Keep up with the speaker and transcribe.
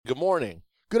Good morning.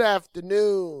 Good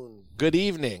afternoon. Good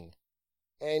evening.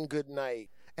 And good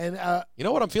night. And you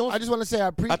know what I'm feeling? I just want to say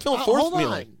I'm feeling fourth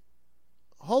feeling.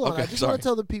 Hold on. Okay, I just sorry. want to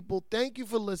tell the people, thank you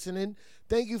for listening.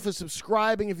 Thank you for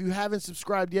subscribing. If you haven't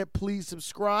subscribed yet, please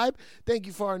subscribe. Thank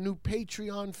you for our new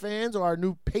Patreon fans or our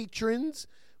new patrons.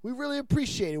 We really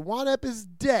appreciate it. Juanep is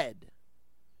dead.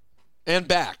 And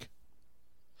back.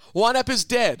 Juanep is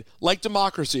dead, like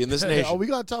democracy in this nation. Oh, we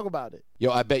got to talk about it. Yo,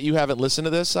 I bet you haven't listened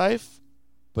to this, Saif,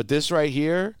 but this right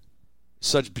here,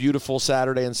 such beautiful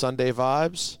Saturday and Sunday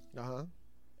vibes. Uh-huh.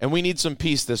 And we need some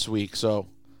peace this week, so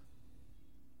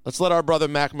let's let our brother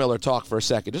Mac Miller talk for a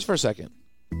second, just for a second.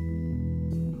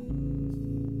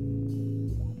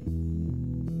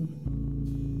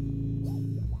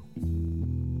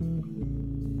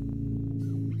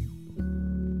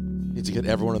 Need to get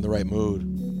everyone in the right mood.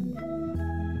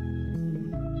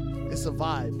 It's a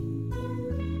vibe.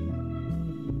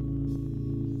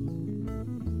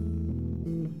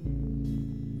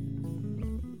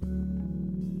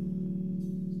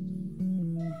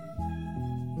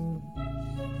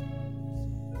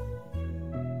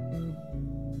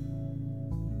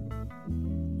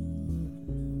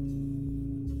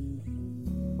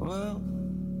 Well,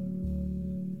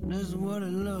 this is what it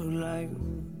looked like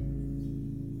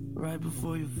right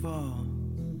before you fall.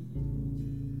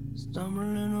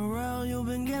 Stumbling around, you've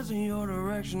been guessing your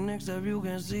direction, except you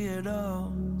can see it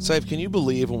all. Saif, can you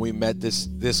believe when we met this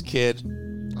kid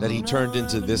that he turned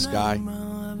into this guy?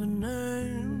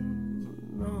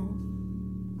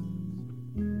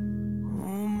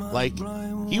 Like,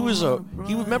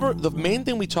 remember the main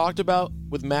thing we talked about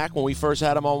with Mac when we first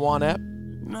had him on One App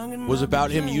was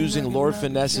about him using Lord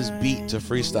Finesse's beat to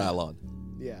freestyle on.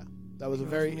 Yeah, that was a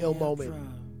very ill moment.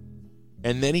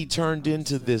 And then he turned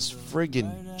into this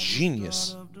friggin'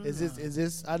 genius. Is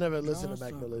this? I never listened to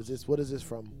Mac Miller. What is this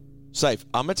from? Saif,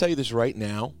 I'm going to tell you this right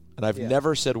now, and I've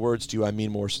never said words to you I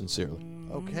mean more sincerely.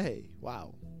 Okay,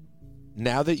 wow.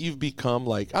 Now that you've become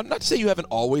like, I'm not to say you haven't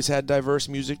always had diverse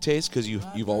music taste, because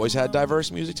you've always had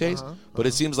diverse music taste, but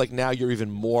it seems like now you're even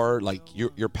more like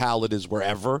your palette is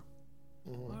wherever.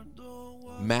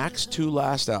 Mac's two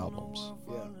last albums,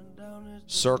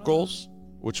 Circles,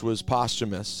 which was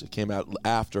posthumous, it came out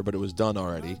after, but it was done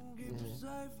already,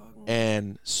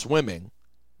 and Swimming,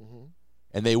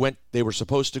 and they were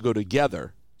supposed to go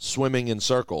together. Swimming and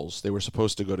Circles, they were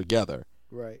supposed to go together.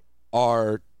 Right.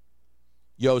 Are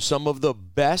some of the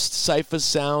best Cypher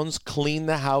Sounds Clean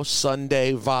the House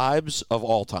Sunday vibes of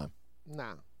all time.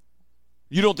 Nah.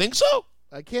 You don't think so?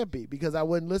 I can't be, because I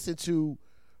wouldn't listen to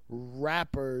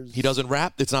rappers. He doesn't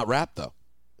rap? It's not rap, though.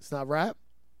 It's not rap?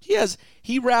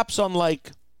 He raps on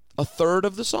like a third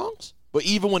of the songs, but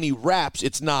even when he raps,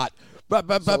 it's not. It's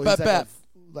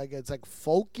like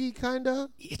folky, kind of?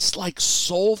 It's like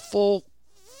soulful,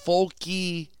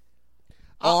 folky,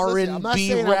 R&B I'm not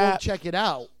saying rap. I won't check it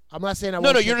out. I'm not saying I won't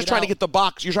No, check you're just it trying out. to get the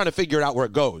box. You're trying to figure out where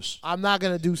it goes. I'm not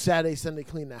going to do Saturday, Sunday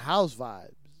Clean the House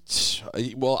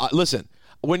vibes. Well, listen.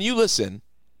 When you listen,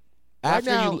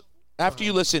 after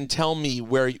you listen, tell me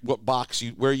where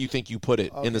you think you put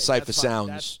it in the Cypher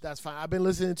Sounds. That's fine. I've been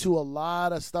listening to a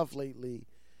lot of stuff lately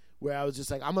where I was just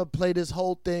like, I'm going to play this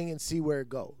whole thing and see where it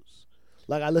goes.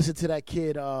 Like, I listened to that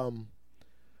kid, I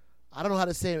don't know how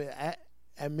to say it,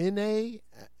 Amine.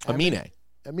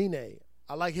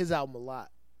 I like his album a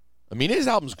lot. Amine's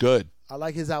album's good. I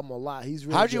like his album a lot. He's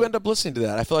really How'd you end up listening to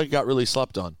that? I feel like it got really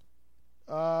slept on.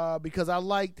 Because I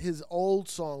liked his old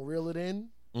song, Reel It In.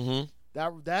 Mm-hmm.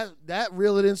 That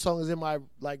Reel It In song is in my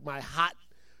hot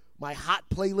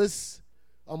playlist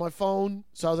on my phone.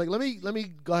 So I was like, let me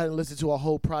go ahead and listen to a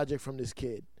whole project from this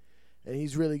kid, and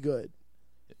he's really good.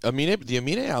 The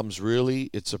Amine album's really,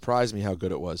 it surprised me how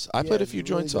good it was. I played a few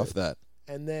joints off that.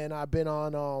 And then I've been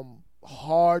on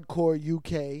hardcore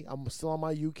UK. I'm still on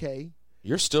my UK.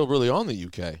 You're still really on the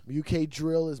UK. UK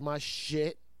drill is my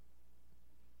shit.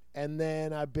 And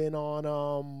then I've been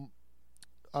on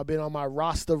my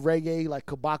Rasta reggae, like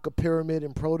Kabaka Pyramid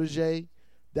and Protege.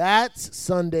 That's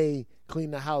Sunday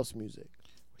Clean the House music.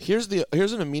 Here's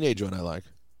an Amine joint I like.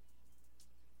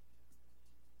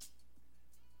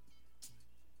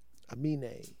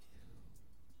 Amine.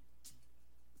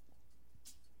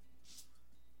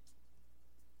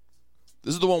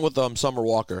 This is the one with Summer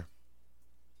Walker.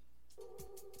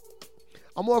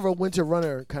 I'm more of a Winter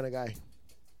Runner kind of guy.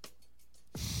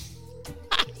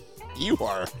 You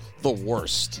are the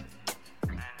worst.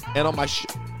 And on my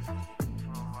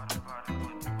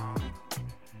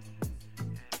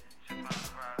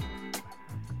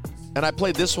and I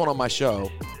played this one on my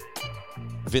show,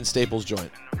 Vince Staples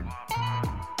joint.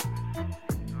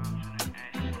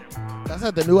 That's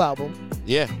not the new album.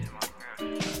 Yeah.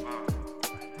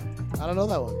 I don't know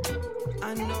that one.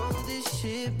 I know this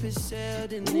ship is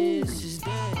sailed and this is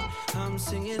dead. I'm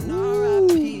singing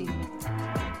R.I.P.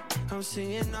 I'm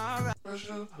singing R.I.P.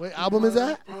 What album is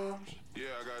that? Yeah,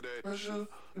 I got that.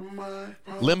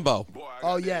 Limbo.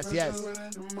 Oh, yes.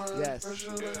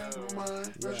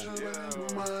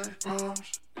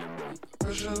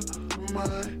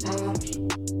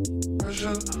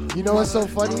 You know what's so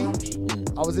funny?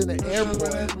 I was in the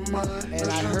airport and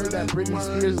I heard that Britney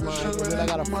Spears line, and then I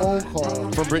got a phone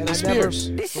call From Britney and I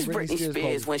Spears. This is Britney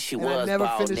Spears when she and was I never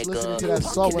bald, finished nigga. listening to that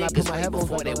song when I put my headphones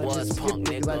before on. they I was just skipped punk,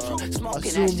 it because I nigga. Smoking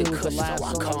assumed extra it was the kush, last so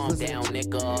I song I was calm listening down, to.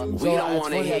 nigga. So We don't it's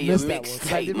want to funny hear I your missed that one,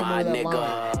 'cause I mixtape, didn't my know that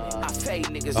nigga. I fade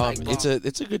niggas like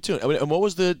It's a good tune. And what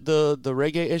was the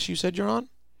reggae ish you said you're on?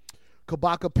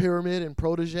 Kabaka Pyramid and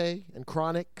Protege and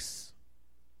Chronics.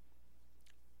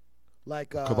 Like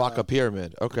Kabaka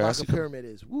Pyramid. Okay. I see. Kabaka Pyramid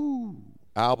is woo.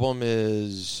 Album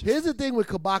is Here's the thing with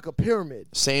Kabaka Pyramid.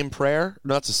 Same Prayer.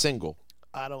 No, that's a single.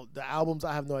 The albums,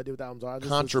 I have no idea what the albums are. I just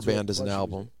Contraband listened is to a an bunch of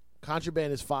album. music.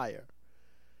 Contraband is fire.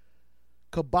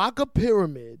 Kabaka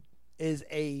Pyramid is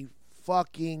a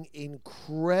fucking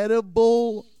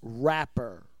incredible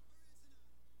rapper.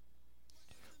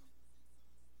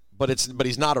 But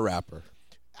he's not a rapper.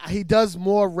 He does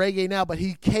more reggae now, but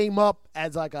he came up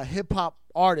as like a hip hop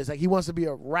artist. Like he wants to be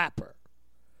a rapper.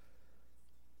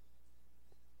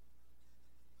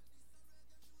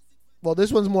 Well,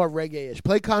 this one's more reggae-ish.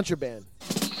 Play Contraband.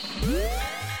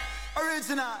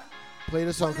 Original. Play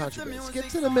the song Contraband. Skip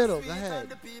to the middle. Go ahead.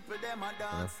 The people them a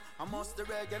dance. I must the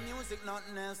reggae music,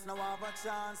 nothing else. Now have a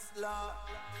chance, Lord.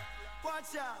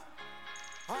 Watch out.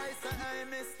 I say, hey,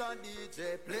 Mr.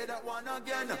 DJ, play that one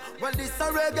again. Well, this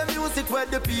a reggae music where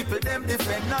the people them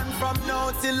defend. And from now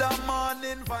till the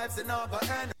morning, vibes in our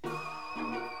end.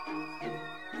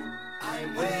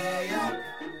 I'm way up.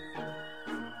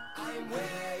 I'm way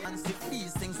up. And see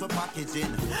these things for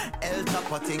packaging. El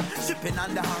Chapoting, shipping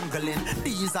and the handling.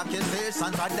 These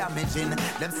accusations are damaging.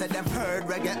 Them said them heard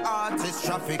reggae artists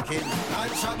trafficking.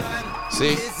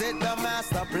 See? Is it the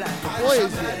master plan? Boy,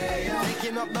 is it.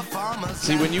 Taking up the farmers.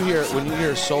 See, when you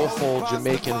hear soulful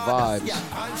Jamaican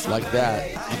vibes like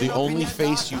that, the only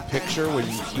face you picture when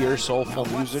you hear soulful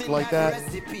music like that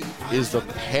is the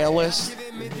palest,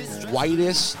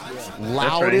 whitest,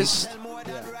 loudest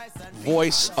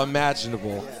voice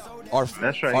imaginable.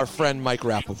 That's right. Our friend Mike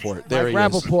Rappaport. There he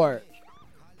Mike is. Rappaport.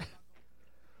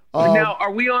 Now,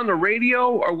 are we on the radio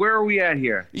or where are we at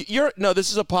here? No,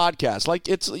 this is a podcast. Like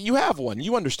you have one.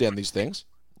 You understand these things.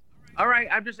 All right,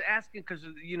 I'm just asking because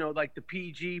like the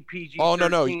PG. Oh no,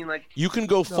 13, like. you can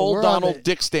go full we're on Donald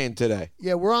the- Dickstein today.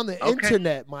 Yeah, we're on the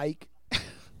internet, Mike.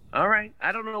 All right,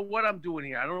 I don't know what I'm doing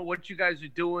here. I don't know what you guys are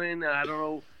doing. I don't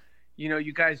know.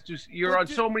 You guys you're on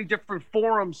so many different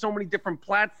forums, so many different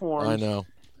platforms. I know.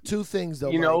 Two things,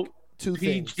 though, Mike. Two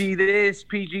PG things. this,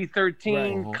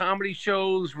 PG-13, Right. Comedy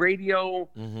shows, radio.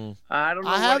 Mm-hmm. I don't know.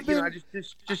 I I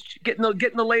just getting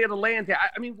the lay of the land here.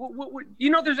 I mean, what,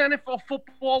 there's NFL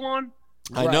football on.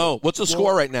 I know. What's the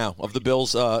score right now of the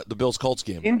Bills Colts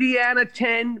game? Indiana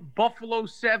 10, Buffalo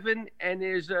 7, and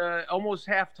there's almost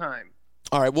halftime.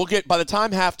 All right, we'll get by the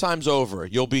time halftime's over,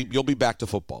 you'll be back to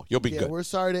football. You'll be Yeah, good. we're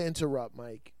sorry to interrupt,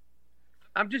 Mike.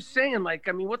 I'm just saying,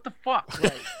 what the fuck?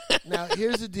 Now,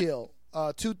 here's the deal.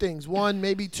 Two things. One,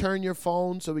 maybe turn your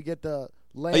phone so we get the Oh,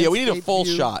 landscape yeah, we need a full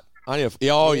view. shot. Yeah,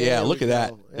 There look we at that.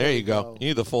 go. There you go. You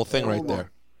need the full thing right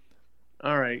there.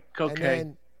 All right, okay. And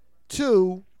then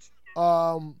two,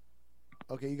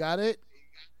 okay, you got it?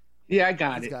 Yeah, I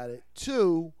got He's it. got it.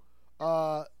 Two,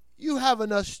 you have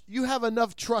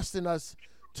enough trust in us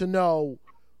to know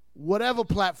whatever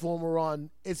platform we're on,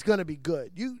 it's gonna be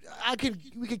good.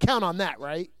 We can count on that,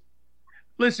 right?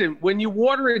 Listen, when you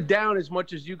water it down as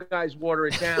much as you guys water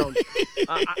it down,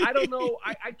 I don't know.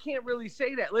 I can't really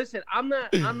say that. Listen, I'm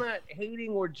not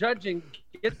hating or judging.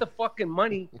 Get the fucking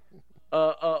money.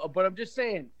 But I'm just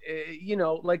saying,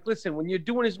 listen, when you're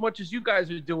doing as much as you guys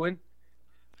are doing,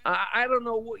 I don't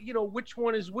know, which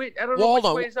one is which. I don't know which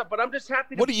way is up. But I'm just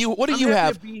happy. What do you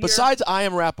have besides I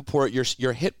Am Rappaport?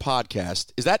 Your hit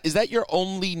podcast is that your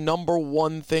only number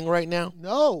one thing right now?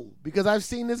 No, because I've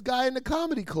seen this guy in the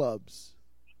comedy clubs.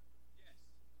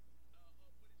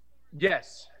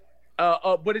 Yes.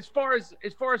 But as far as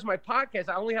my podcast,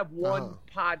 I only have one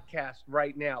podcast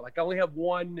right now. Like I only have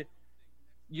one,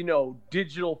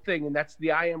 digital thing, and that's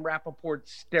the I Am Rappaport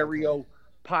stereo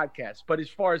podcast. But as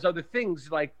far as other things,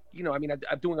 like,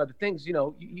 I'm doing other things, you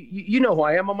know who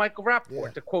I am. I'm Michael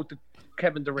Rappaport, to quote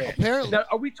Kevin Durant. Apparently. Now,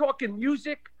 are we talking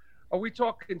music? Are we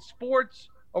talking sports?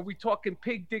 Are we talking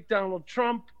Pig Dick Donald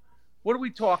Trump? What are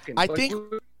we talking?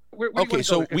 Okay,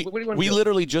 so we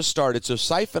literally just started. So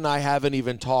Saif and I haven't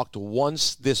even talked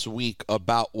once this week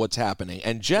about what's happening.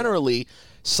 And generally,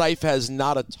 Saif has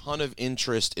not a ton of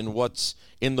interest in what's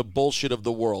in the bullshit of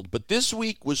the world. But this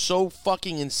week was so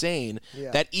fucking insane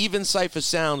that even Cypher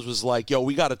Sounds was like, yo,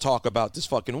 we got to talk about this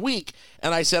fucking week.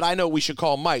 And I said, I know we should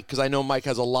call Mike because I know Mike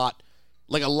has a lot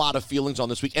of feelings on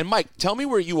this week. And Mike, tell me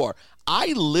where you are.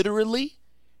 I literally...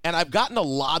 And I've gotten a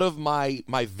lot of my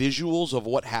visuals of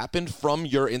what happened from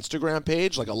your Instagram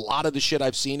page. Like a lot of the shit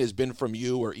I've seen has been from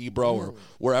you or Ebro or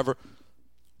wherever.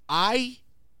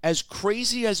 As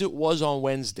crazy as it was on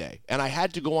Wednesday, and I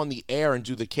had to go on the air and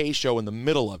do the K show in the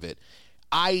middle of it,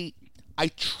 I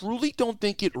truly don't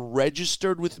think it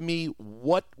registered with me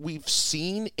what we've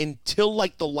seen until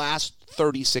like the last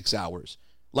 36 hours.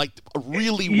 Like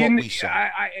really what we saw.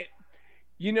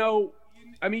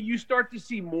 You start to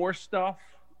see more stuff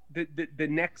the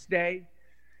next day.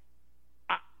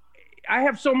 I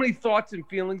have so many thoughts and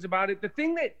feelings about it. The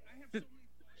thing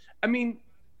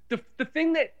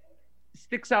that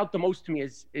sticks out the most to me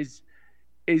is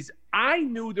I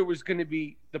knew there was going to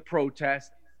be the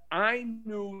protest. I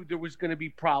knew there was going to be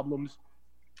problems.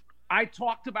 I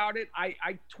talked about it.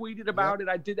 I tweeted about it.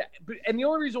 I did that. And the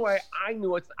only reason why I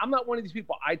knew it, I'm not one of these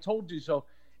people, I told you so,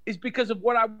 is because of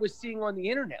what I was seeing on the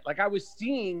internet. Like I was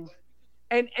seeing...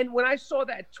 And when I saw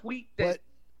that tweet that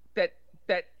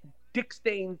Dick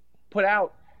Stain put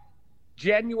out,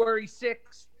 January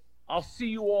 6th, I'll see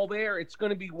you all there. It's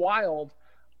going to be wild.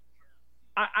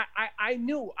 I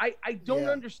knew. I don't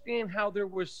understand how there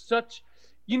was such,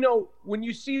 when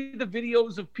you see the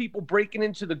videos of people breaking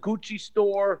into the Gucci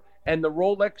store and the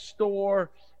Rolex store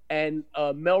and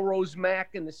Melrose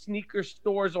Mac and the sneaker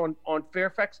stores on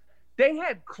Fairfax, they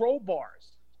had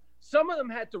crowbars. Some of them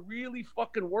had to really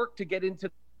fucking work to get into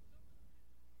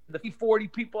the 40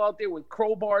 people out there with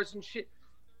crowbars and shit.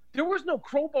 There was no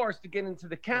crowbars to get into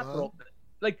the Capitol.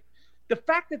 Like the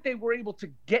fact that they were able to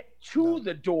get to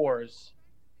the doors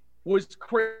was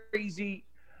crazy.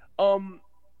 Also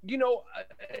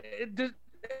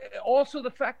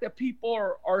the fact that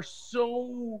people are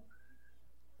so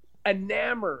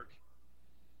enamored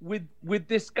with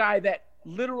this guy that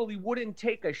literally wouldn't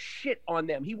take a shit on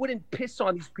them. He wouldn't piss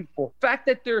on these people. The fact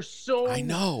that they're so, I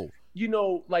know,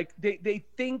 like they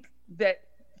think that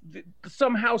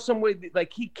somehow, some way,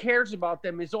 like he cares about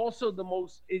them is also the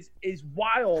most is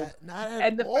wild.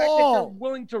 And the fact that they're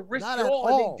willing to risk it all,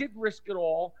 and they did risk it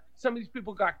all. Some of these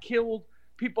people got killed.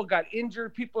 People got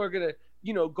injured. People are gonna,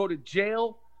 go to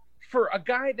jail for a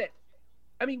guy that,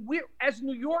 we're as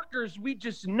New Yorkers, we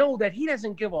just know that he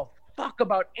doesn't give a fuck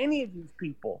about any of these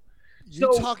people.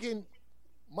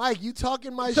 Mike, you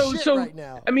talking my shit right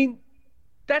now.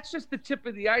 That's just the tip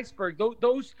of the iceberg.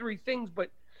 Those three things, but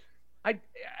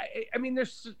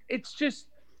it's just,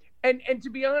 and to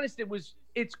be honest,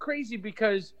 it's crazy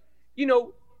because,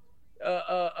 you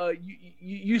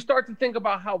start to think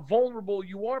about how vulnerable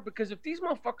you are, because if these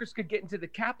motherfuckers could get into the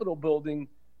Capitol building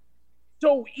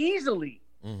so easily,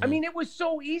 it was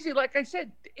so easy. Like I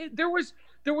said, there was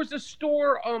a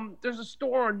store. There's a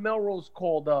store on Melrose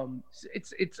called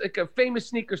it's like a famous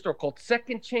sneaker store called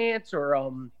Second Chance or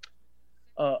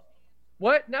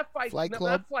what? Not Flight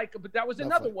Club, but that was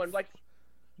another one. Like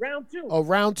Round Two. Oh,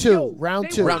 Round Two.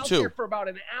 They were out there for about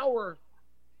an hour,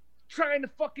 trying to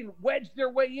fucking wedge their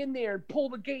way in there and pull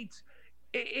the gates.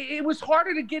 It was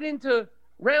harder to get into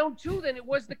Round Two than it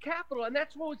was the Capitol, and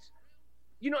that's what's,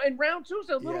 and Round Two is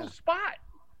a little spot.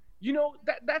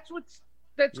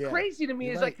 That's crazy to me.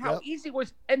 Is like how easy it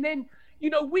was. And then,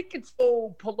 we could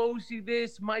Pelosi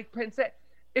this, Mike Pence that.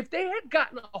 If they had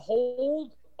gotten a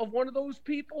hold of one of those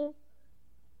people,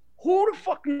 who the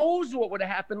fuck knows what would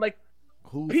have happened? Like,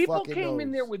 people came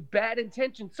in there with bad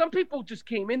intentions. Some people just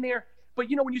came in there. But,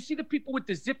 when you see the people with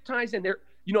the zip ties and their,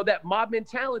 that mob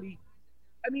mentality,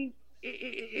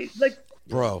 it's like.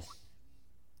 Bro.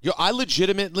 I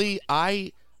legitimately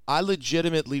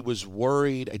was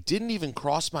worried. It didn't even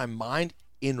cross my mind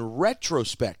in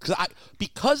retrospect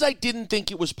because I didn't think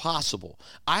it was possible.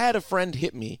 I had a friend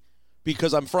hit me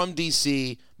because I'm from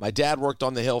D.C. My dad worked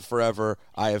on the Hill forever.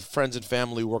 I have friends and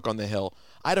family who work on the Hill.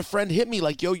 I had a friend hit me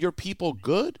like, yo, your people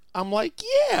good? I'm like,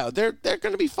 yeah, they're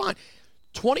going to be fine.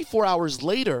 24 hours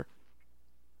later,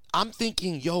 I'm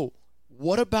thinking, yo,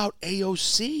 what about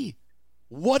AOC?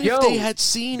 What if they had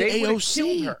seen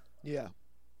AOC? Her. Yeah.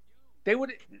 They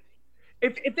would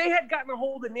if they had gotten a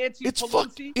hold of Nancy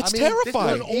Pelosi. It's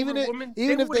terrifying. Even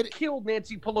if they killed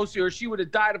Nancy Pelosi, or she would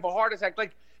have died of a heart attack.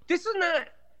 Like this is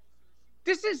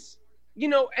this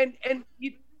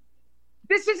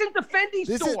isn't the Fendi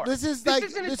store. This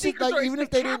isn't a secret store. Even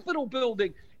if they Capitol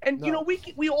building, and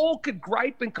we all could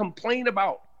gripe and complain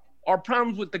about our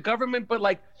problems with the government, but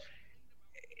like,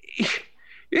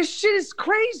 this shit is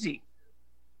crazy.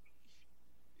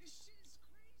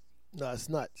 No, it's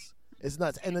nuts. It's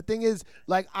nuts. And the thing is,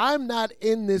 like, I'm not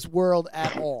in this world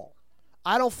at all.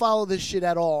 I don't follow this shit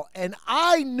at all. And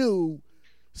I knew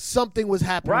something was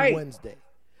happening Wednesday.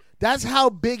 That's how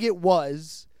big it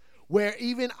was, where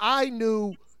even I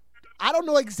knew, I don't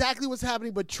know exactly what's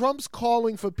happening, but Trump's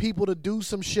calling for people to do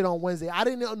some shit on Wednesday. I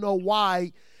didn't know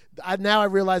why. Now I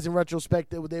realize in retrospect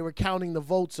that they were counting the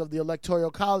votes of the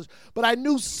Electoral College, but I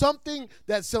knew something,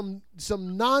 that some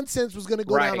nonsense was going to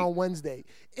go down on Wednesday.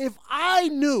 If I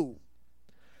knew,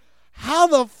 how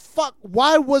the fuck,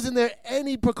 why wasn't there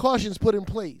any precautions put in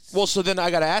place? Well, so then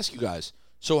I got to ask you guys,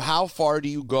 so how far do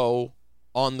you go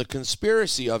on the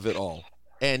conspiracy of it all?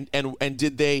 And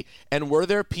were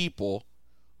there people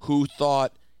who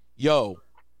thought, yo,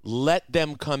 let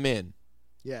them come in?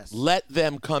 Yes. Let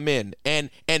them come in.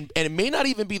 And it may not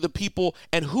even be the people,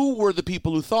 and who were the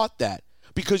people who thought that?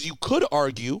 Because you could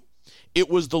argue it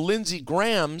was the Lindsey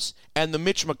Grahams and the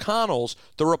Mitch McConnells,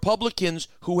 the Republicans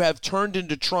who have turned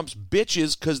into Trump's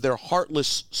bitches because they're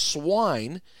heartless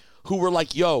swine, who were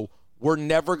like, yo, we're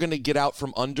never going to get out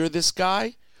from under this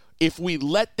guy. If we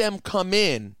let them come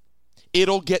in,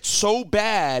 it'll get so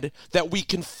bad that we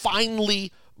can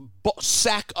finally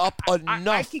sack up enough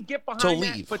I can get behind to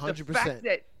leave. That, but 100%. the fact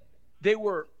that they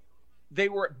were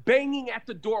banging at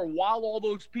the door while all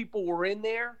those people were in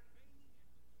there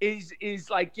is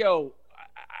like, yo,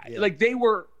 like they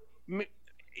were,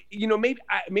 you know,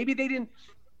 maybe they didn't.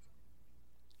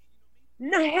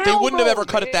 No, they wouldn't have ever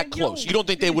cut it that man. close. You don't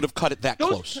think they would have cut it that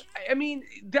close? I mean,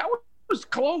 that was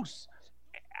close.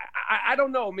 I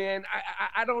don't know, man.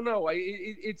 I don't know.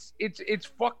 It's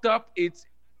fucked up. It's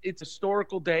a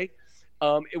historical day.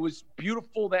 It was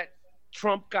beautiful that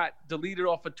Trump got deleted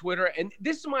off of Twitter. And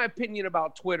this is my opinion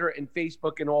about Twitter and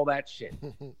Facebook and all that shit.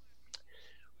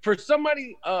 For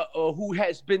somebody who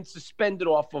has been suspended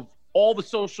off of all the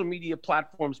social media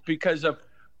platforms because of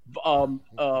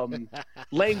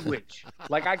language,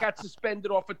 like I got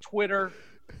suspended off of Twitter.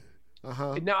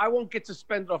 Now I won't get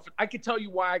suspended off. I can tell you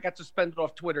why I got suspended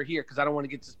off Twitter here, because I don't want to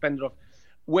get suspended off.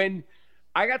 When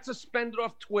I got suspended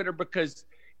off Twitter because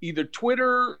either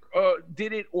Twitter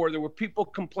did it or there were people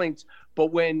complaints. But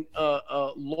when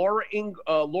Laura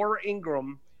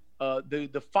Ingraham,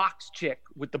 the Fox chick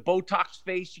with the Botox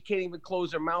face, she can't even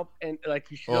close her mouth, and like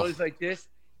she's always like this.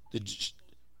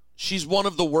 She's one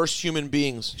of the worst human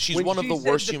beings. She's one of the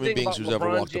worst human beings who's ever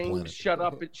walked the planet.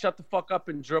 Shut the fuck up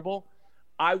and dribble.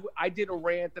 I did a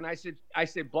rant and I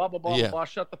said blah blah blah blah.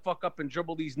 Shut the fuck up and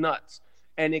dribble these nuts.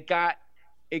 And it got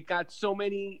so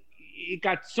many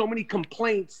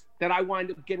complaints that I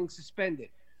wound up getting suspended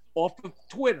off of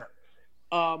Twitter.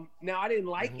 Now I didn't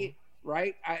like it,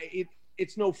 right?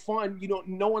 It's no fun.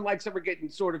 No one likes ever getting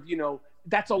sort of,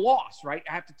 that's a loss, right?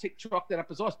 I have to chalk that up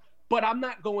as a loss. But I'm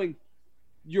not going,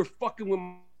 you're fucking with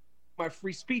my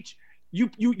free speech. You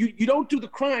don't do the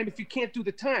crime if you can't do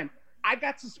the time. I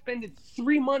got suspended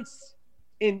 3 months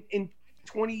in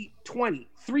 2020.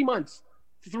 3 months.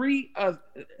 Three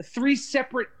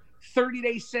separate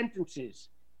 30-day sentences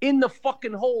in the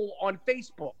fucking hole on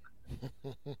Facebook.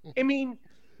 I mean,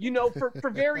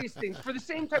 for various things, for the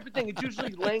same type of thing. It's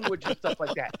usually language and stuff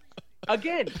like that.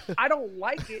 Again, I don't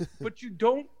like it, but you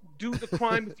don't do the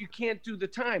crime if you can't do the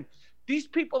time. These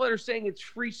people that are saying it's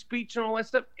free speech and all that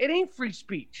stuff, it ain't free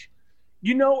speech.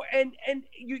 And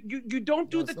you don't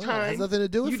do the time. It has nothing to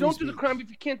do with you don't do the crime if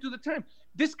you can't do the time.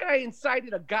 This guy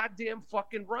incited a goddamn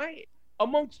fucking riot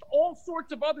amongst all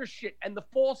sorts of other shit and the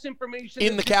false information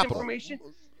in the Capitol.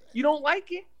 You don't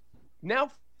like it? Now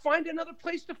find another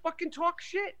place to fucking talk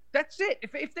shit. That's it.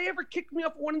 If they ever kicked me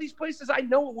off one of these places, I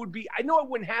know it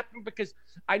wouldn't happen because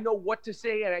I know what to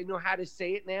say and I know how to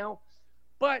say it now.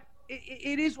 But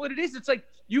it is what it is. It's like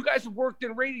you guys have worked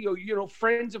in radio,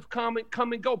 friends have come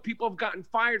and go. People have gotten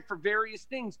fired for various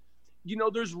things.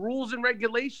 There's rules and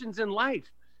regulations in life.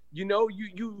 You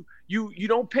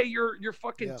don't pay your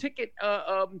fucking ticket.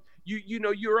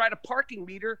 You're at a parking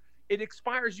meter. It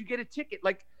expires. You get a ticket.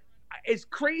 Like, as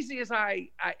crazy as I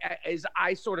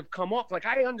sort of come off, like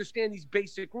I understand these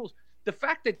basic rules. The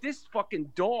fact that this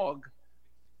fucking dog,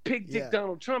 Pig Dick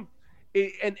Donald Trump,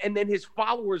 and then his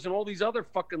followers and all these other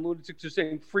fucking lunatics are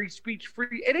saying free speech,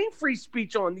 free. It ain't free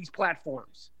speech on these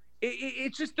platforms.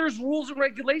 It's just there's rules and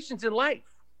regulations in life.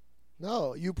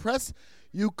 No, you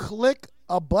click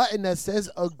a button that says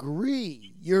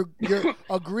agree. You're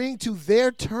agreeing to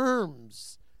their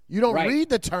terms. You don't read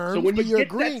the terms, but you're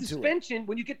agreeing to it.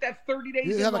 When you get that 30 days,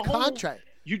 you have a contract.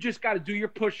 You just got to do your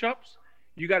push-ups.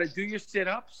 You got to do your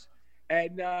sit-ups.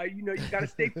 And you know, you got to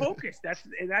stay focused. That's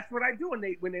what I do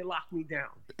when they lock me down.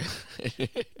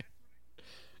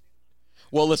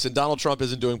 Well, listen, Donald Trump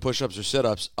isn't doing push-ups or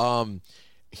sit-ups.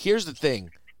 Here's the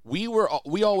thing: we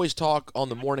always talk on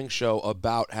the morning show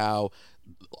about how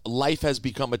life has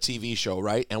become a TV show,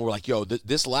 right? And we're like, yo,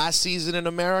 this last season in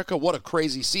America, what a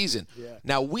crazy season. Yeah.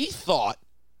 Now,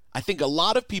 I think a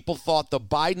lot of people thought the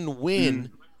Biden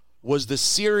win was the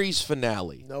series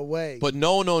finale. No way. But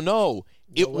no.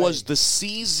 It was the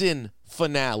season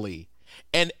finale.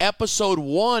 And episode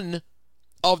 1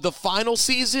 of the final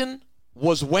season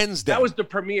was Wednesday. That was the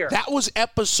premiere. That was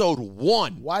episode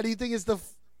 1. Why do you think it's the...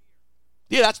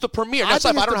 Yeah, that's the premiere. I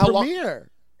don't know how long...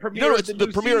 No, it's the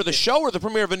premiere of the show or the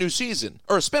premiere of a new season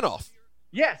or a spinoff.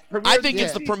 Yes, I think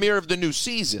it's the premiere of the new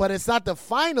season. But it's not the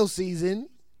final season.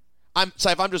 I'm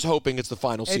just hoping it's the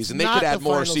final season. They could add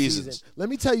more seasons. Let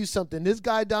me tell you something. This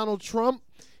guy Donald Trump,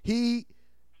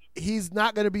 he's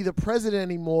not going to be the president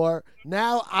anymore.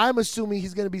 Now I'm assuming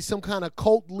he's going to be some kind of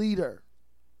cult leader,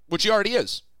 which he already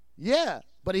is. Yeah,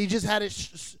 but he just had it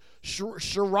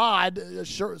charade in a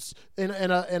spit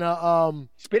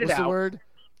it what's out. the word?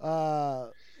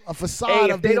 A facade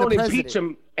if of they being don't the president. impeach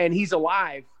him and he's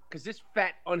alive, because this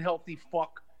fat unhealthy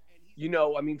fuck, you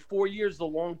know, I mean, 4 years is a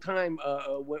long time.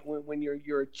 When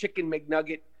you're a chicken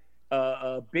McNugget,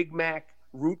 Big Mac,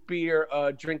 root beer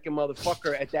drinking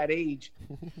motherfucker at that age.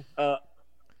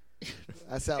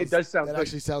 It does sound that good.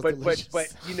 Actually sounds delicious.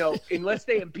 But you know, unless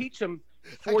they impeach him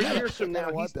 4 years from now,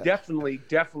 he's definitely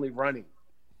running.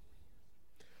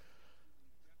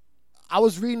 I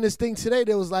was reading this thing today.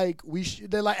 There was like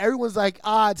everyone's like,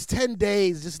 it's 10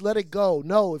 days, just let it go.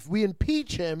 No, if we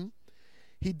impeach him,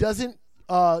 he doesn't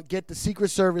get the Secret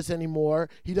Service anymore.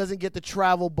 He doesn't get the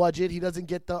travel budget. He doesn't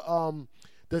get the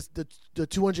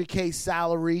 $200K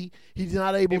salary. He's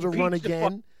not able to run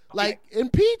again.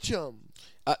 Impeach him.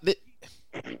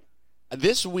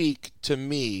 This week, to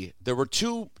me, there were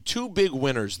two big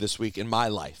winners this week in my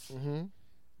life. Mm-hmm.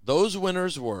 Those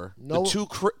winners were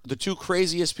the two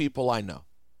craziest people I know.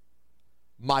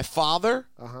 My father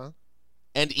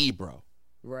and Ebro.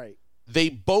 Right. They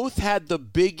both had the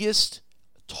biggest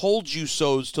told you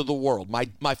so's to the world.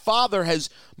 My father's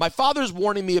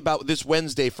warning me about this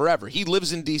Wednesday forever. He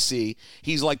lives in D.C.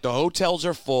 He's like, the hotels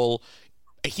are full.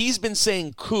 He's been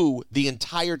saying coup the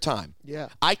entire time. Yeah.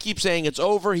 I keep saying it's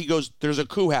over. He goes, there's a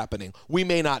coup happening. We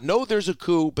may not know there's a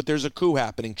coup, but there's a coup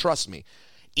happening. Trust me.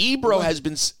 Ebro's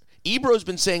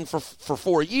been saying for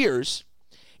 4 years,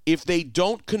 if they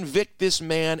don't convict this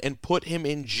man and put him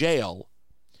in jail,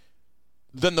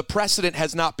 then the precedent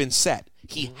has not been set.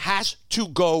 He has to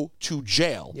go to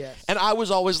jail. Yes. And I was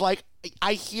always like,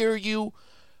 I hear you.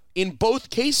 In both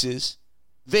cases,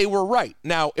 they were right.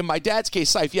 Now, in my dad's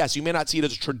case, Saif, yes, you may not see it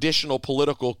as a traditional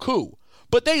political coup,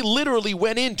 but they literally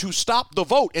went in to stop the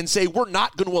vote and say, we're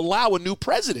not going to allow a new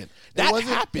president. That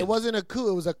happened. It wasn't a coup.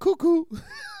 It was a cuckoo.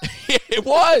 It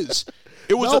was.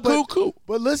 It was a cuckoo.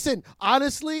 But listen,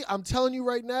 honestly, I'm telling you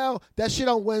right now, that shit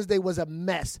on Wednesday was a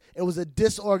mess. It was a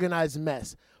disorganized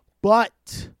mess.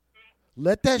 But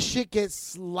let that shit get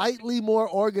slightly more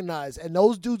organized, and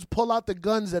those dudes pull out the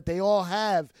guns that they all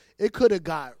have. It could have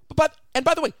got. And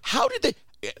by the way, how did they?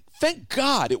 Thank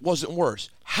God it wasn't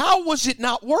worse. How was it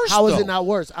not worse? How is it not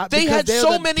worse? They had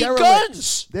so many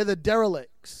guns. They're the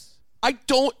derelicts.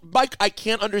 Mike, I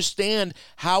can't understand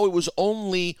how it was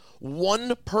only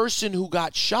one person who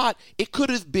got shot. It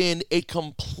could have been a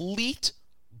complete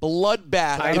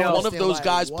bloodbath if one of those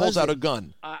guys pulls out a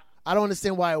gun. I don't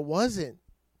understand why it wasn't.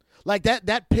 Like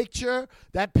that picture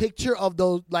of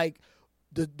those, like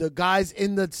the guys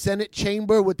in the Senate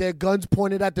chamber with their guns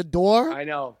pointed at the door. I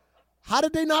know. How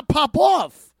did they not pop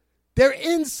off? They're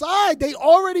inside. They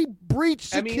already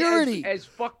breached security. I mean, as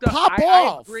fucked up. Pop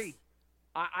off.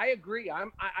 I agree.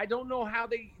 I don't know how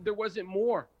there wasn't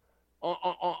more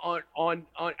on.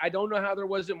 I don't know how there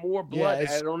wasn't more blood.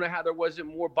 I don't know how there wasn't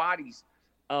more bodies.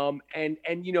 And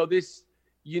this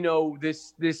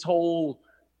whole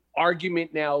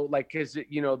argument now, like, because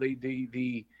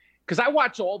because I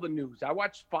watch all the news. I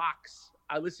watch Fox.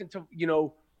 I listen to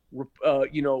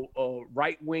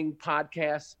right-wing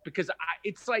podcasts, because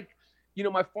it's like,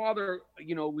 my father,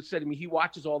 said to me, he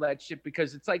watches all that shit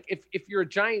because it's like, if you're a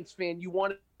Giants fan, you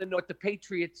want to know what the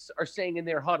Patriots are saying in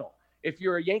their huddle. If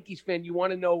you're a Yankees fan, you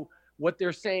want to know what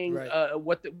they're saying, right.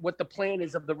 What the plan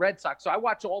is of the Red Sox. So I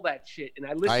watch all that shit and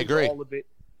I listen to all of it.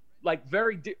 Like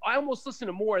I almost listen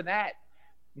to more of that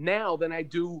now than I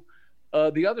do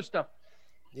the other stuff.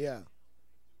 Yeah.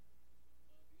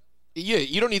 Yeah,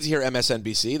 you don't need to hear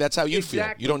MSNBC. That's how you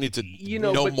feel. You don't need to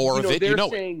know more of it. They're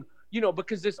saying,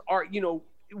 because this art,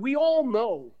 we all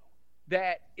know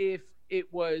that if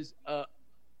it was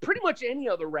pretty much any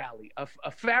other rally,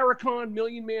 a Farrakhan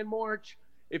Million Man March,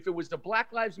 if it was the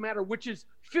Black Lives Matter, which is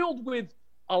filled with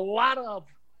a lot of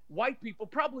white people,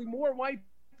 probably more white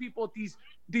people at these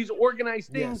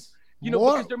organized things,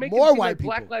 because they're making it seem like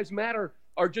Black Lives Matter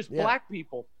are just black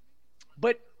people.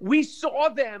 But we saw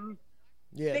them.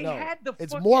 Yeah, they had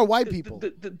it's more white people.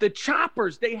 The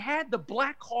choppers. They had the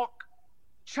Black Hawk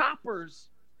choppers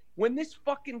when this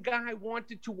fucking guy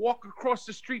wanted to walk across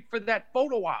the street for that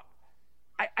photo op.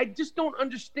 I just don't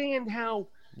understand how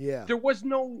there was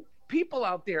no people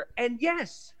out there. And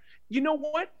yes, you know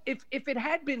what? If it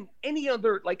had been any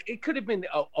other, like it could have been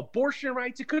abortion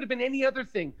rights, it could have been any other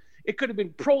thing. It could have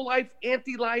been pro-life,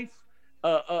 anti-life,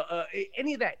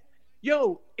 any of that.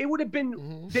 Yo, it would have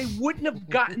been. They wouldn't have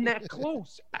gotten that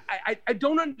close. I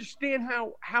don't understand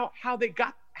how they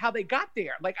got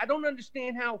there. Like I don't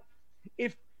understand how,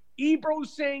 if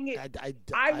Ebro's saying it,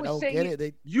 I was saying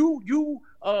it. You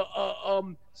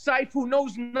Saif, who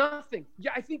knows nothing.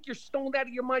 Yeah, I think you're stoned out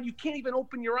of your mind. You can't even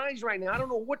open your eyes right now. I don't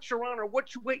know what you're on or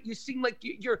what you wait. You seem like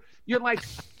you're like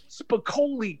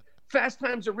Spicoli, Fast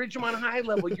Times at Ridgemont High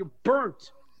level. You're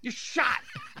burnt. You're shot,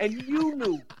 and you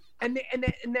knew. And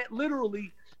that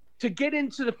literally, to get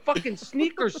into the fucking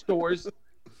sneaker stores,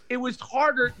 it was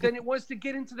harder than it was to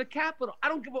get into the Capitol. I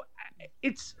don't give a.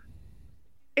 It's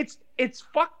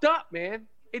fucked up, man.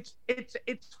 It's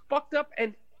fucked up,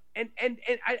 and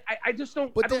I just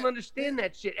don't understand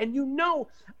that shit. And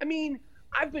I mean,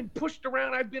 I've been pushed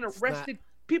around. I've been arrested.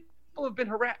 People have been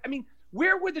harassed. I mean,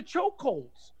 where were the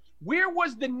chokeholds? Where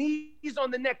was the knees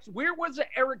on the necks? Where was the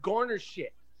Eric Garner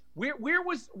shit? Where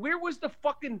was the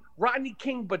fucking Rodney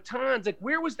King batons? Like,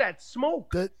 where was that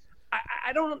smoke?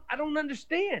 I don't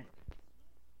understand.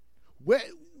 Where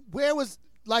was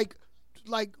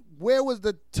where was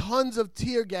the tons of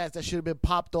tear gas that should have been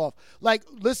popped off? Like,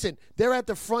 listen, they're at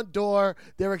the front door.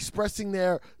 They're expressing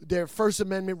their First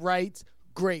Amendment rights.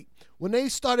 Great. When they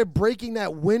started breaking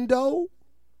that window,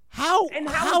 how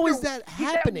is that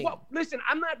happening? Listen,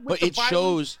 I'm not with the violence,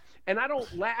 shows, and I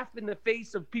don't laugh in the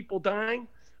face of people dying.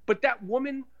 But that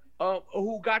woman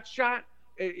who got shot,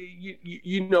 she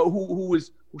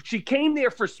came there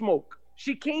for smoke.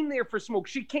 She came there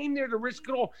to risk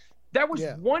it all. That was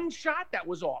one shot that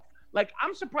was off. Like,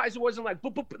 I'm surprised it wasn't like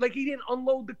he didn't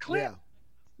unload the clip. Yeah.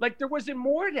 Like, there wasn't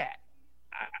more of that.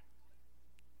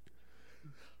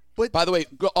 But by the way,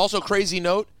 also crazy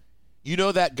note,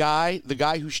 that guy, the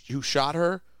guy who shot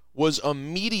her, was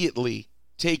immediately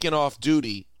taken off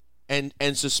duty and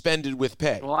suspended with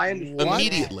pay. Well, I understand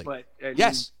immediately. That, but,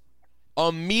 yes,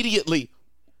 immediately,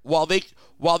 while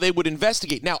they would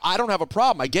investigate. Now, I don't have a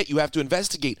problem. I get you have to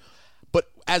investigate,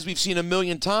 but as we've seen a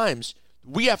million times,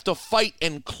 we have to fight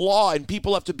and claw, and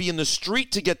people have to be in the street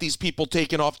to get these people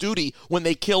taken off duty when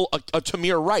they kill a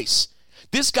Tamir Rice.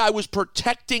 This guy was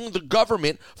protecting the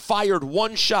government, fired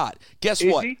one shot. Guess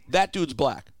what? That dude's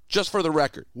black. Just for the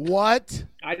record. What?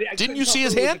 Didn't you see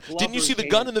his hand? Didn't you see the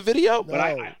gun in the video? But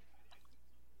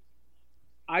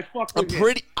I'm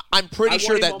pretty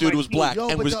sure that dude was black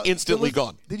and was instantly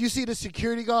gone. Did you see the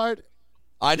security guard?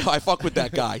 I know. I fuck with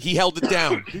that guy. He held it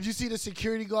down. Did you see the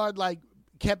security guard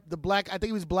kept the black? I think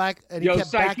he was black, and he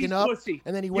kept backing up, pussy.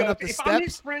 And then he went up the steps. I'm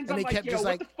his friends, and they kept just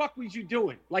what the fuck was you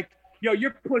doing? Like,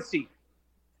 you're pussy.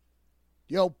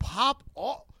 Pop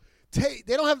off. They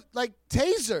don't have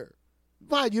taser.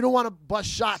 Fine, you don't want to bust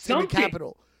shots in the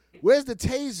Capitol. Where's the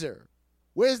taser?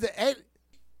 Where's the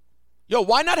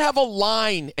why not have a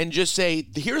line and just say,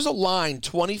 here's a line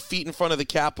 20 feet in front of the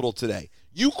Capitol today.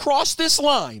 You cross this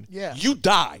line, you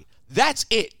die. That's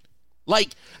it.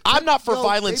 I'm not for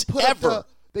violence ever.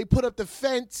 They put up the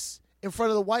fence in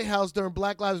front of the White House during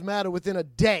Black Lives Matter within a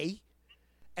day.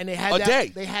 And they had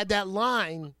They had that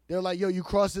line. They're like, you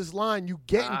cross this line, you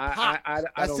getting popped. I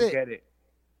don't get it.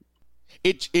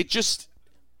 It just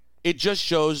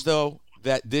shows, though,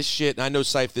 that this shit, and I know,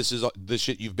 Saif, this is the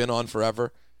shit you've been on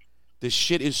forever. This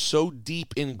shit is so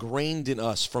deep ingrained in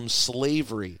us from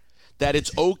slavery that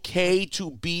it's okay to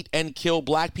beat and kill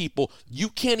black people. You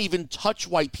can't even touch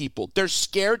white people. They're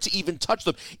scared to even touch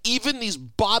them. Even these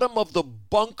bottom of the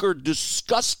bunker,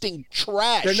 disgusting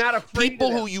trash. They're not afraid people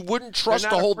of them. Who you wouldn't trust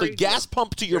to hold the gas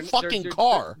pump to your fucking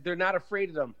car. They're not afraid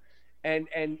of them.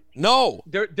 And no,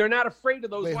 they're not afraid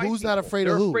of those white people. Who's not afraid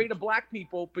of who? They're afraid of black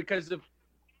people because of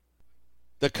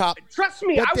the cop. Trust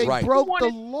me, but they broke the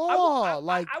law. I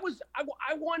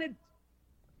wanted.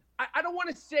 I don't want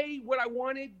to say what I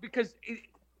wanted because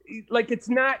it's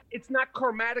not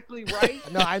karmatically right.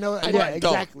 No, I know. Yeah,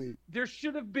 exactly. There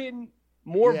should have been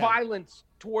more violence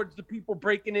towards the people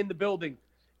breaking in the building.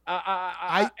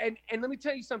 And let me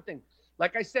tell you something.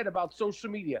 Like I said about social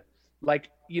media, Like,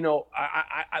 you know,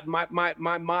 my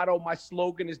motto, my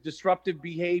slogan is disruptive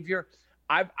behavior.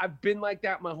 I've been like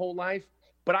that my whole life,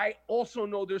 but I also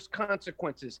know there's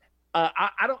consequences.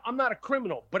 I'm not a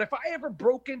criminal, but if I ever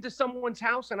broke into someone's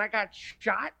house and I got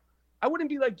shot, I wouldn't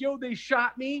be like, yo, they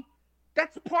shot me.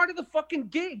 That's part of the fucking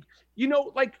gig. You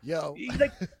know, like,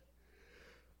 like,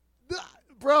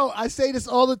 bro, I say this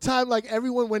all the time. Like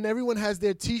when everyone has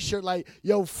their T-shirt, like,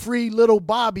 yo, free little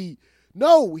Bobby.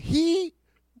 No, he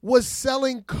was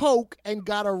selling coke and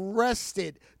got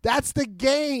arrested. That's the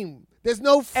game. There's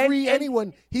no free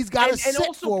anyone. He's got to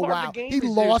sit for a while. He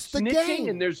lost the game.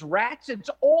 And there's rats. It's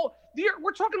all.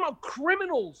 We're talking about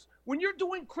criminals. When you're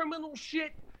doing criminal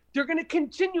shit, they're going to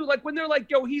continue. Like when they're like,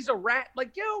 yo, he's a rat.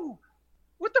 Like, yo,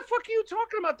 what the fuck are you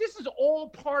talking about? This is all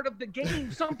part of the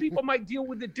game. Some people might deal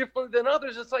with it differently than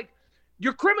others. It's like,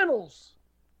 you're criminals.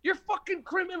 You're fucking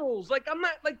criminals. Like, I'm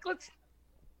not, like,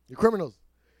 You're criminals.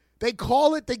 They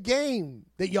call it the game.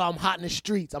 That, yo, I'm hot in the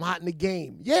streets. I'm hot in the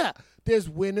game. Yeah, there's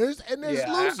winners and there's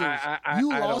losers. You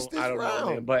lost this round. Know,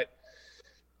 man, but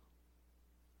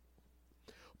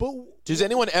does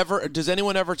anyone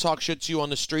ever talk shit to you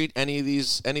on the street? Any of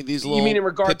these little you mean in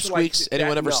regards to pipsqueaks?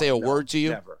 Anyone ever say a word to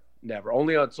you? Never.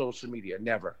 Only on social media.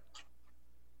 Never.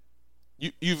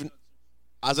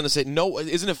 I was gonna say no.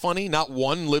 Isn't it funny? Not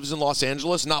one lives in Los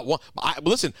Angeles. Not one.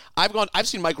 Listen, I've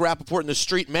seen Mike Rappaport in the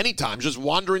street many times, just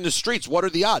wandering the streets. What are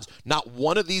the odds? Not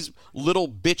one of these little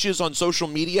bitches on social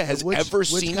media has ever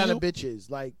seen you. Which kind of bitches?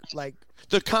 Like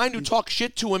the kind who talk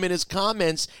shit to him in his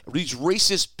comments. These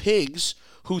racist pigs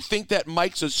who think that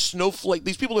Mike's a snowflake.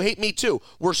 These people who hate me too.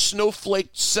 We're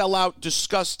snowflake, sellout,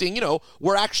 disgusting. You know,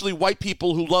 we're actually white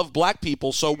people who love black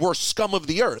people, so we're scum of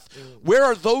the earth. Where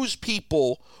are those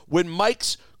people when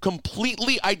Mike's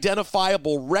completely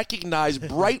identifiable, recognized,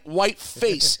 bright white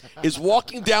face is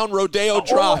walking down Rodeo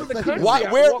Drive?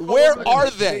 Where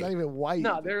are they? Not even white.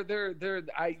 No, they're.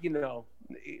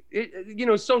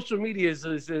 Social media is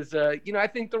I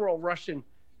think they're all Russian.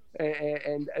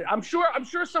 And I'm sure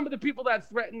some of the people that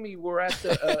threatened me were at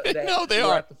the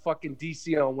at the fucking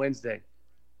DC on Wednesday.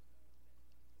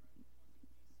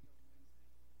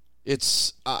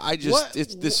 This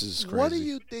is crazy. What do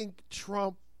you think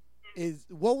Trump is?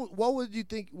 What would you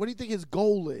think? What do you think his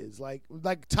goal is? Like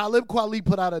Talib Kweli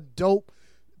put out a dope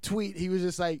tweet. He was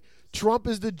just like, Trump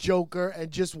is the Joker and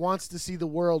just wants to see the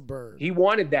world burn. He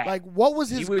wanted that. Like, what was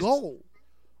his goal?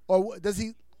 Or does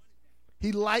he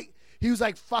like? He was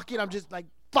like, fuck it, I'm just like,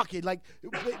 fuck it. Like,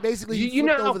 basically, he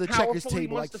flipped over the checkers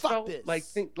table. Like, fuck this.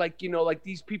 Like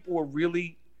these people were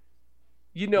really,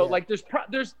 like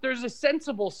there's a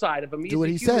sensible side of him. He's Do what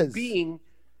a he human says. being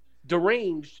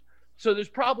deranged. So there's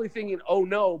probably thinking, oh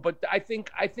no. But I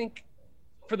think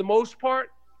for the most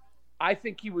part, I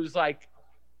think he was like,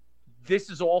 this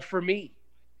is all for me.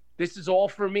 This is all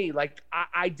for me. Like,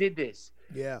 I did this.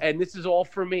 Yeah. And this is all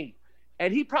for me.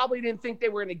 And he probably didn't think they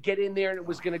were going to get in there and it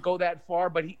was going to go that far.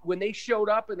 But when they showed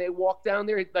up and they walked down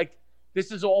there, like,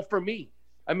 this is all for me.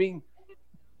 I mean.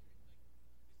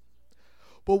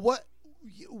 But what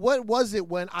was it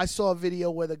when I saw a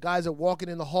video where the guys are walking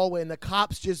in the hallway and the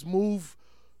cops just move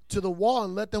to the wall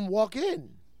and let them walk in?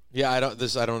 Yeah, I don't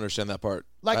understand that part.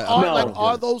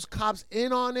 Are those cops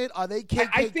in on it? Are they KKK?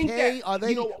 I think that, are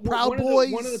they Proud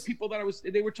Boys? One of the people that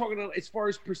they were talking about as far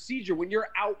as procedure, when you're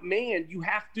outmanned, you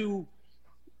have to,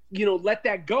 let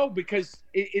that go because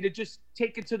it'll just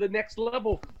take it to the next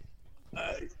level.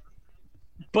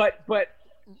 But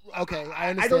okay, I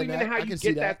understand. I don't even that. know how you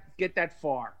get that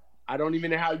far. I don't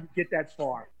even know how you get that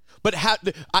far. But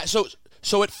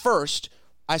so at first.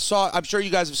 I'm sure you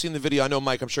guys have seen the video. I know,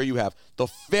 Mike, I'm sure you have. The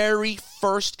very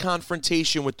first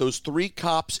confrontation with those three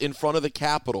cops in front of the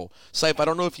Capitol. Saif, I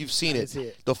don't know if you've seen it.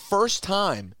 The first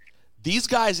time, these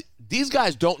guys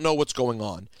don't know what's going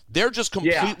on. They're just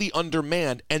completely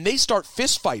undermanned, and they start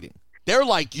fist fighting. They're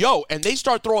like, yo, and they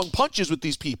start throwing punches with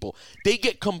these people. They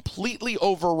get completely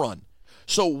overrun.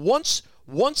 So once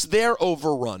they're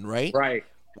overrun, right? Right.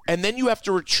 And then you have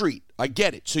to retreat. I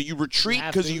get it. So you retreat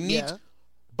because you need... Yeah.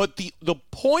 But the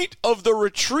point of the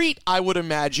retreat, I would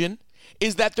imagine,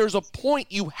 is that there's a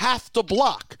point you have to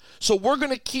block. So we're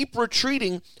going to keep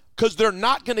retreating because they're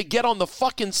not going to get on the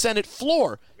fucking Senate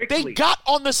floor. Quickly. They got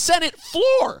on the Senate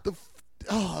floor.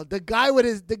 The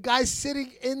guy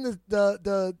sitting in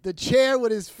the chair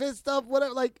with his fist up,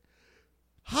 whatever. Like,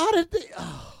 how did they?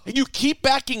 And you keep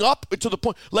backing up to the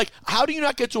point. Like, how do you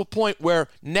not get to a point where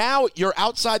now you're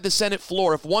outside the Senate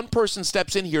floor? If one person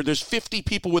steps in here, there's 50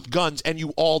 people with guns, and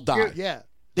you all die. Yeah.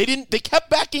 They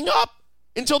kept backing up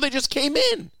until they just came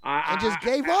in and just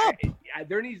gave up.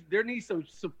 There needs some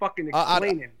fucking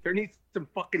explaining. There needs some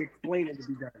fucking explaining to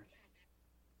be done.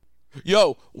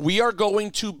 Yo, we are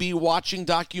going to be watching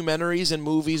documentaries and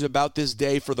movies about this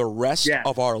day for the rest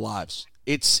of our lives.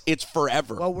 It's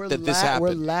forever that this happened.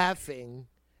 We're laughing,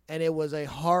 and it was a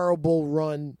horrible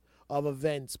run of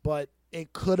events, but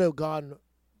it could have gone,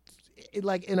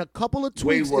 like in a couple of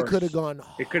tweaks, it could have gone.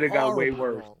 It could have gone way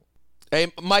worse. Hey,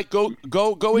 Mike, go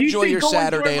enjoy your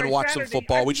Saturday and watch some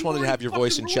football. We just wanted to have your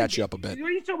voice and chat you up a bit. What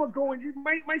are you talking about going?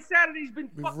 My Saturday's been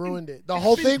We've fucking ruined it. The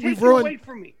whole thing we've ruined ruined. Away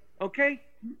from me, okay?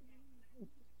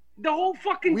 The whole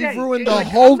fucking day. We've ruined the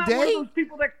whole day? I'm not one of those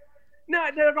people that... No,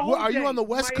 the whole Are day. you on the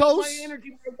West Coast? My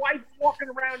energy, my wife walking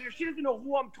around here, she doesn't know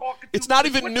who I'm talking to. It's not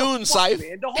even noon,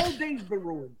 Syfe. The whole day's been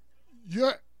ruined.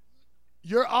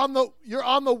 You're on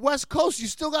the West Coast. You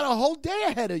still got a whole day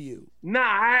ahead of you. Nah,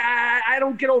 I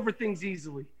don't get over things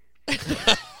easily. All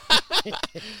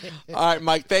right,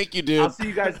 Mike. Thank you, dude. I'll see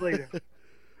you guys later.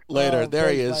 Later. There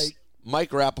he is.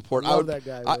 Mike Rappaport. Love that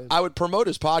guy, man. I would promote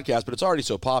his podcast, but it's already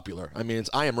so popular. I mean,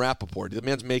 it's I Am Rappaport. The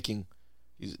man's making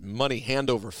money hand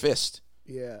over fist.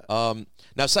 Yeah.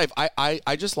 Now, Syfe,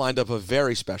 I just lined up a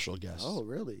very special guest. Oh,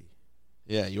 really?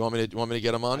 Yeah. You want me to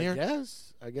get him on here?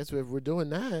 Yes. I guess if we're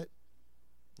doing that.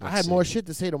 I Let's had see. more shit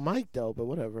to say to Mike though, but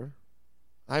whatever.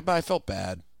 I felt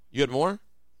bad. You had more?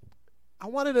 I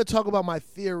wanted to talk about my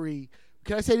theory.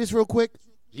 Can I say this real quick?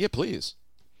 Yeah, please.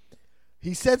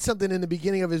 He said something in the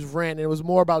beginning of his rant, and it was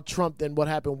more about Trump than what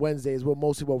happened Wednesday, is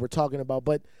mostly what we're talking about.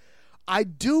 But I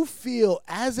do feel,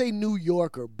 as a New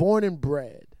Yorker, born and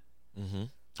bred, Mm-hmm.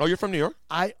 Oh, you're from New York?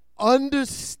 I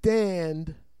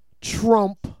understand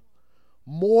Trump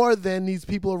more than these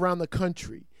people around the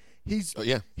country. He's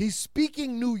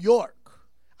speaking New York.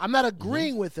 I'm not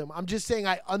agreeing with him. I'm just saying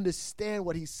I understand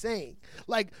what he's saying.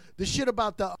 Like the shit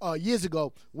about the years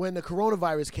ago when the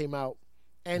coronavirus came out,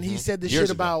 and he said the Years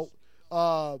shit ago.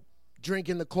 about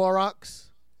drinking the Clorox.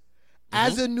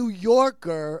 As a New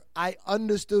Yorker, I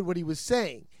understood what he was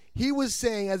saying. He was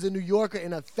saying, as a New Yorker,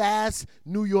 in a fast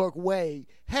New York way,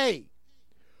 hey,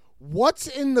 what's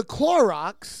in the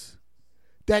Clorox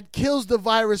that kills the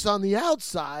virus on the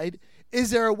outside? Is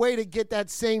there a way to get that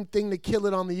same thing to kill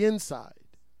it on the inside?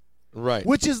 Right.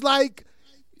 Which is like,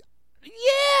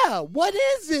 yeah, what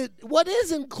is it? What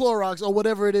is in Clorox or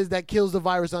whatever it is that kills the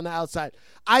virus on the outside?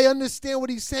 I understand what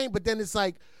he's saying, but then it's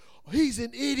like, he's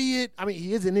an idiot. I mean,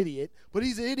 he is an idiot, but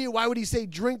he's an idiot. Why would he say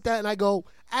drink that? And I go,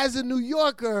 as a New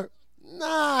Yorker,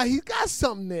 nah, he's got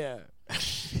something there.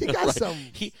 He got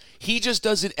something. He just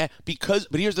doesn't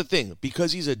but here's the thing,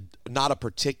 because he's not a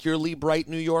particularly bright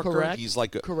New Yorker. Correct. He's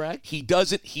like Correct. He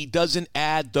doesn't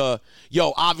add the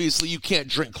obviously you can't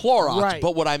drink Clorox. Right.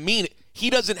 But what I mean, he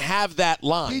doesn't have that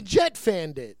line. He jet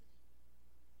fanned it.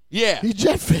 Yeah. He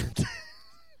jet fanned it.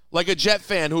 Like a Jet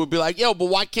fan who would be like, yo, but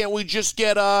why can't we just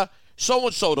get so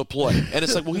and so to play? And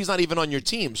it's like, well, he's not even on your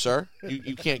team, sir.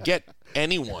 You can't get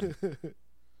anyone.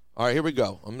 All right, here we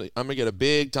go. I'm gonna get a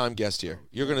big time guest here.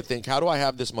 You're gonna think, how do I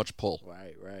have this much pull?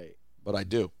 Right. But I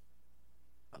do.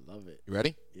 I love it. You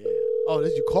ready? Yeah. Oh,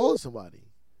 this you calling somebody.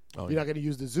 Oh, You're not going to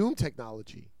use the Zoom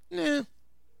technology. Nah.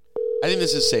 I think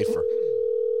this is safer.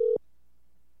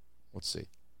 Let's see.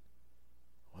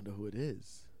 I wonder who it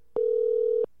is.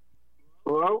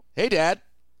 Hello? Hey, Dad.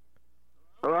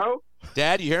 Hello?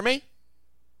 Dad, you hear me?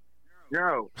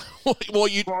 No. Well,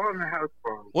 you. Call on the house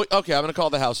phone. Well, okay, I'm gonna call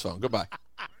the house phone. Goodbye.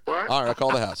 What? All right, I'll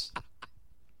call the house.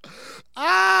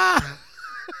 Ah!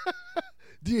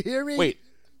 Do you hear me? Wait.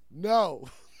 No.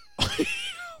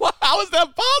 How is that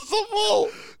possible?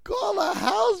 Call a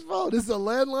house phone. This is a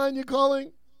landline you're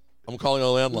calling? I'm calling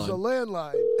a It's a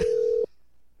landline. landline.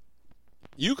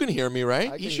 You can hear me,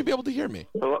 right? I You can- should be able to hear me.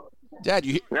 Hello? Dad,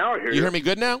 Now I hear you. you hear me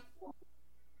good now?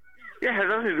 Yeah, it has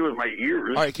nothing to do with my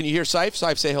ears. All right, can you hear Syfe?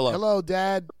 Syfe, say hello. Hello,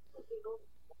 Dad.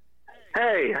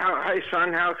 Hey, hey,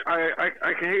 son.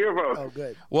 I can hear your voice. Oh,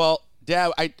 good. Well,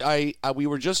 Dad, we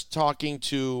were just talking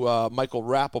to Michael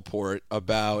Rappaport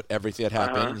about everything that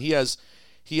happened. And he has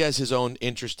his own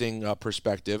interesting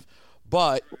perspective,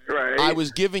 but Right. I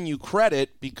was giving you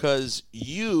credit because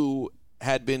you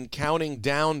had been counting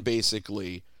down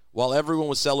basically while everyone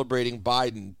was celebrating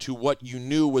Biden to what you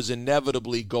knew was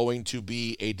inevitably going to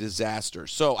be a disaster.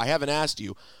 So I haven't asked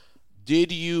you,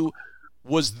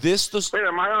 was this the... Wait,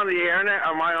 am I on the air now?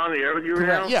 Am I on the air with you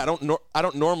now? Yeah, I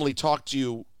don't normally talk to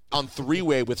you on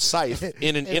three-way with Syfe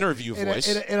in an interview voice.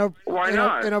 Why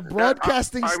not? In a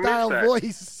broadcasting I missed style that.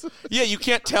 voice. Yeah, you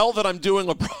can't tell that I'm doing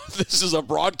this is a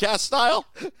broadcast style?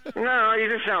 No, you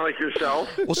just sound like yourself.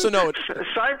 Well, so no,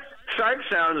 Syfe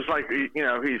sounds like, he's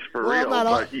for Well, real.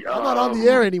 I'm not on the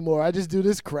air anymore. I just do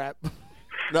this crap.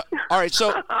 no, all right,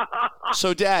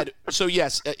 so Dad, so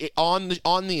yes, on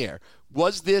the air,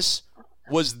 was this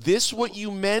Was this what you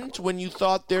meant when you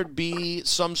thought there'd be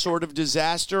some sort of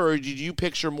disaster, or did you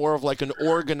picture more of like an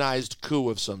organized coup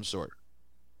of some sort?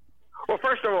 Well,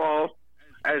 first of all,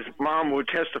 as Mom would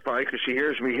testify, because she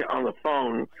hears me on the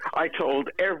phone, I told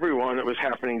everyone it was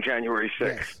happening January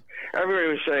 6th. Yes. Everybody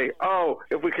would say, oh,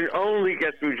 if we could only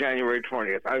get through January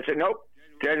 20th. I would say, nope,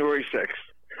 January 6th.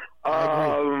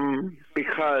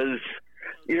 Because,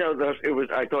 you know,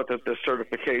 I thought that the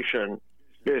certification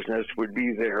business would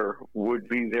be their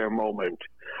moment.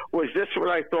 Was this what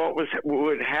I thought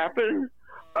would happen?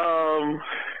 Oh,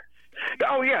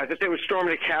 yeah, that they would storm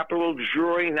the Capitol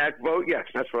during that vote? Yes,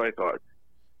 that's what I thought.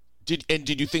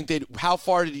 Did you think how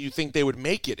far did you think they would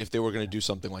make it if they were going to do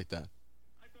something like that?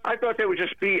 I thought there would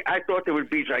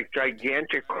be like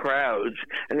gigantic crowds,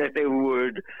 and that they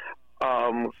would,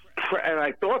 and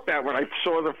I thought that when I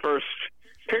saw the first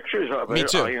pictures of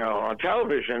it, on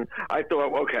television, I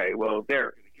thought, okay, well,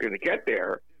 they're going to get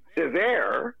there. They're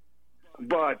there,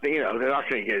 but they're not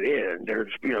going to get in. They're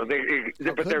going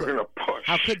to push.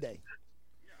 How could they?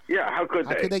 Yeah, how could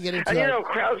they? How could they get into And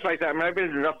crowds like that. I mean, I've been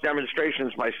to enough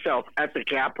demonstrations myself at the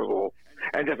Capitol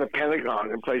and at the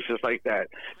Pentagon and places like that.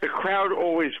 The crowd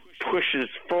always pushes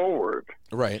forward,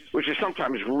 right? Which is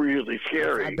sometimes really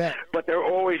scary. I bet. But they're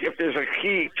always, if there's a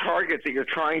key target that you're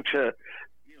trying to,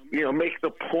 make the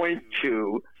point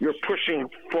to, you're pushing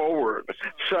forward.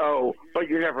 So, but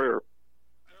you never.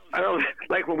 I don't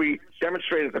like when we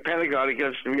demonstrated at the Pentagon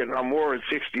against the Vietnam War in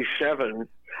 '67.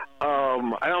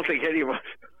 I don't think any of us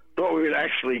thought we would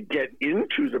actually get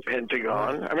into the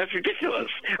Pentagon. I mean, that's ridiculous.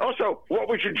 Also, what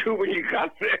would you do when you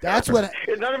got there? That's what.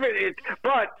 None of it.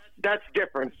 But that's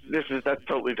different. That's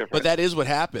totally different. But that is what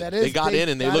happened. They got in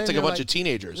and they looked like a bunch of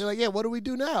teenagers. They're like, yeah, what do we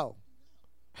do now?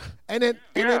 And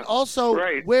then also,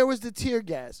 where was the tear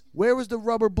gas? Where was the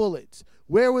rubber bullets?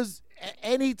 Where was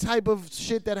any type of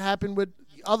shit that happened with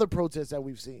other protests that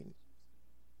we've seen?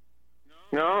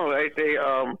 No,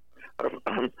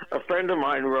 a friend of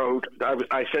mine wrote.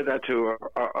 I said that to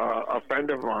a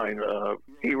friend of mine.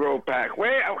 He wrote back,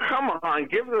 "Wait, come on,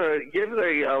 give the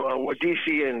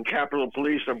DC and Capitol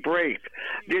Police a break.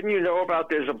 Didn't you know about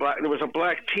there was a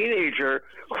black teenager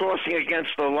crossing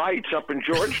against the lights up in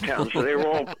Georgetown? So they were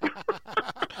all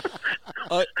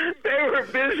they were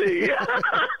busy."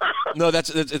 No,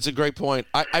 it's a great point.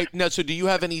 Now, so do you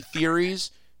have any theories?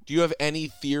 Do you have any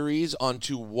theories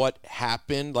onto what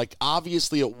happened? Like,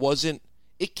 obviously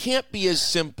it can't be as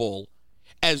simple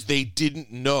as they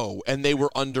didn't know and they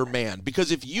were undermanned.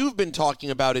 Because if you've been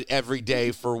talking about it every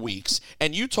day for weeks,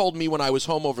 and you told me when I was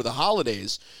home over the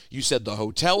holidays, you said the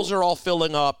hotels are all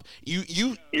filling up.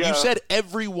 You said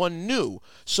everyone knew.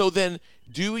 So then,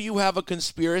 do you have a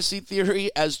conspiracy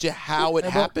theory as to how it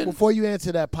happened? Before you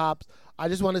answer that, Pops, I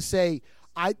just want to say,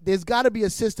 there's got to be a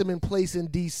system in place in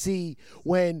D.C.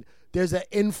 when there's an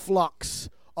influx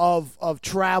of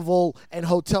travel and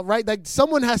hotel, right? Like,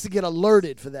 someone has to get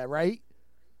alerted for that, right?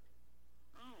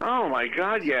 Oh my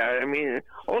God, yeah. I mean,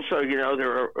 also,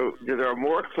 there are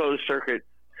more closed circuit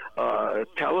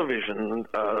television.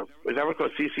 Is that what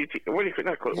called CCTV? What do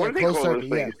they call those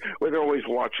things? Where they're always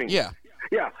watching. Yeah.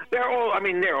 Yeah, they're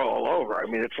all over. I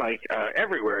mean, it's like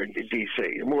everywhere in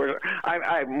D.C. More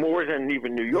than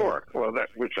even New York. Well,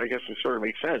 which I guess sort of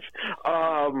makes sense.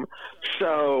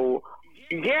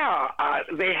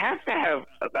 They have to have.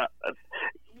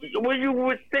 Well, you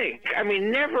would think. I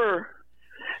mean, never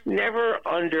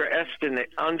underestimate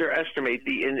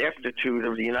the ineptitude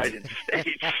of the United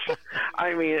States.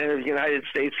 I mean, of the United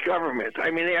States government.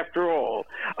 I mean, after all,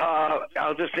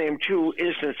 I'll just name two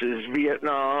instances: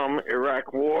 Vietnam,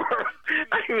 Iraq War.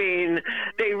 I mean,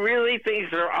 they really think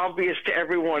they're obvious to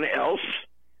everyone else.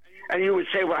 And you would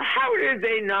say, well, how did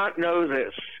they not know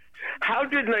this? How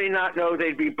did they not know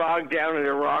they'd be bogged down in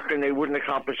Iraq and they wouldn't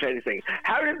accomplish anything?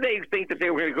 How did they think that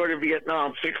they were going to go to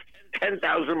Vietnam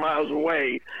 10,000 miles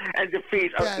away and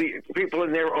defeat the people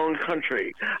in their own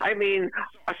country? I mean,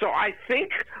 so I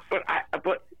think, but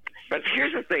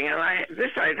here's the thing, and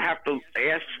I'd have to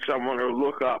ask someone or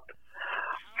look up.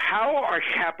 How are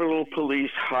Capitol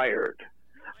Police hired?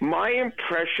 My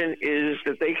impression is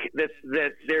that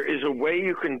that there is a way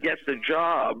you can get the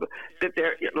job, that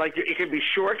it can be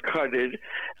shortcutted.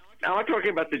 Now, I'm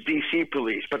talking about the D.C.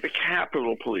 police, but the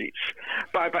Capitol Police,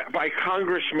 by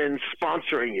congressmen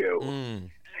sponsoring you.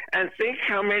 And think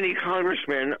how many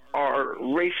congressmen are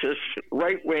racist,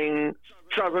 right-wing,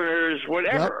 Southerners,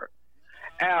 whatever.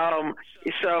 I'll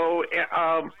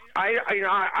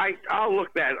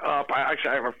look that up. I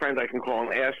have a friend I can call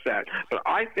and ask that. But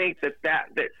I think that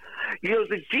the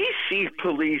D.C.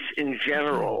 police in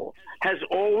general has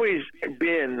always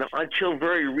been, until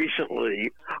very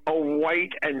recently, a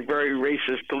white and very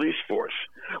racist police force,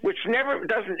 which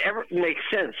doesn't ever make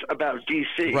sense about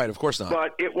D.C. Right, of course not.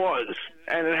 But it was,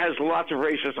 and it has lots of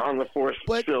racists on the force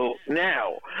still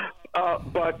now.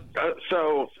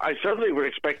 So I certainly would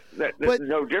expect that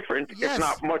no different, if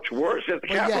not much worse, at the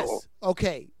Capitol. Yes.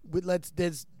 Okay,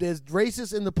 there's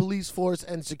racists in the police force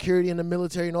and security in the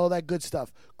military and all that good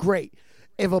stuff. Great.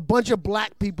 If a bunch of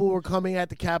black people were coming at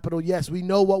the Capitol, yes, we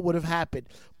know what would have happened.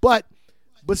 But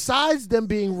besides them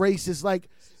being racist, like,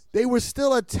 they were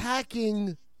still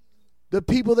attacking the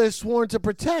people they're sworn to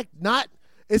protect.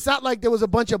 It's not like there was a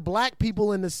bunch of black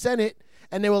people in the Senate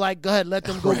and they were like, go ahead, let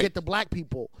them go get the black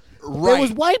people. There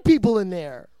was white people in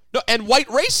there. No, and white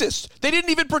racists. They didn't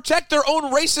even protect their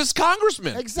own racist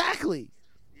congressman. Exactly.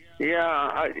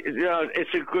 Yeah,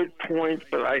 it's a good point,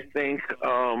 but I think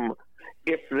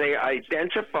if they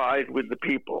identified with the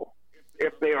people,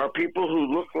 if they are people who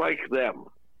look like them,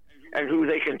 and who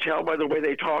they can tell by the way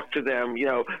they talk to them,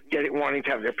 wanting to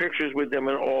have their pictures with them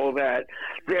and all that,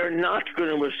 they're not going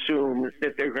to assume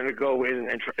that they're going to go in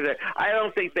and try. I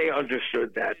don't think they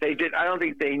understood that. I don't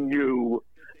think they knew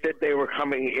that they were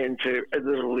coming into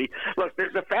literally. Look,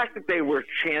 the fact that they were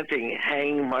chanting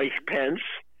 "Hang Mike Pence,"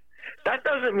 that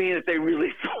doesn't mean that they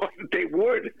really thought that they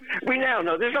would. We now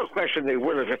know there's no question they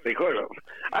would have if they could have.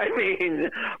 I mean,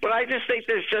 but I just think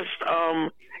there's just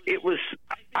it was.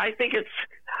 I think it's.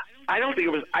 I don't think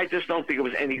it was. I just don't think it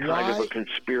was any kind of a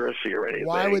conspiracy or anything.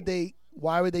 Why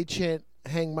would they chant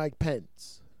 "Hang Mike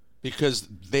Pence"? Because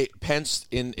Pence,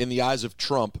 in the eyes of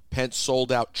Trump, Pence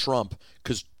sold out Trump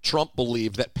because Trump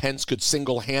believed that Pence could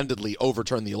single-handedly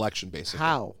overturn the election, basically.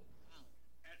 How?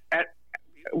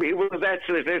 Well, that's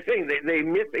the thing. They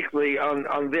mythically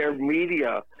on their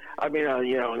media. I mean, on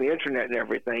the internet and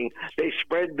everything, they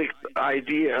spread the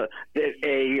idea that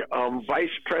a vice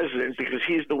president, because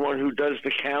he's the one who does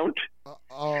the count,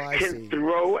 can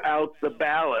throw out the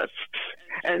ballots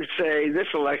and say this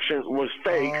election was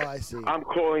fake. I'm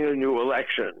calling a new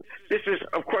election. This is,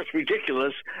 of course,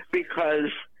 ridiculous because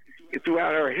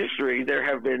throughout our history there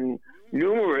have been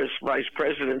numerous vice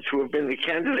presidents who have been the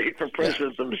candidate for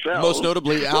president themselves. Most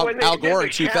notably, Al Gore in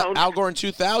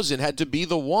 2000 had to be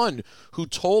the one who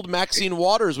told Maxine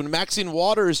Waters, when Maxine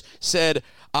Waters said,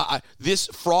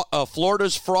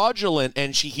 Florida's fraudulent,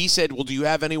 and he said, well, do you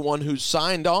have anyone who's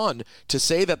signed on to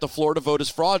say that the Florida vote is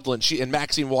fraudulent? And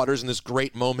Maxine Waters, in this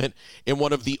great moment, in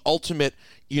one of the ultimate,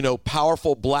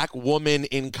 powerful black woman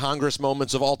in Congress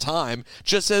moments of all time,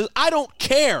 just says, I don't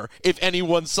care if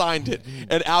anyone signed it.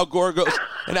 And Al Gore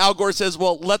says,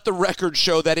 well, let the record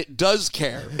show that it does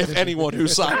care if anyone who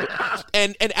signed it.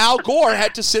 And Al Gore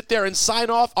had to sit there and sign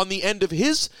off on the end of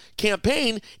his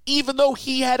campaign, even though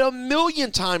he had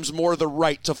 1,000,000 times more the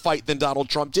right to fight than Donald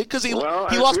Trump did, because he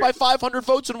lost by 500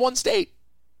 votes in one state.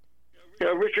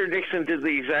 Richard Nixon did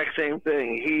the exact same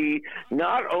thing. He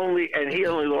only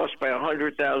lost by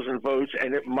 100,000 votes,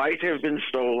 and it might have been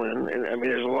stolen. And I mean,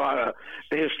 there's a lot of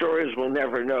the historians will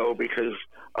never know because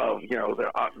of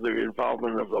the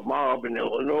involvement of the mob in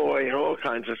Illinois and all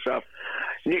kinds of stuff.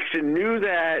 Nixon knew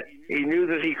that. He knew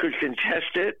that he could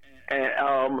contest it,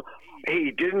 and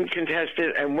he didn't contest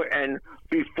it. And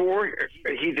before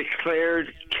he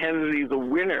declared Kennedy the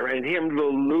winner and him the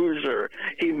loser,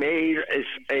 he made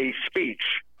a speech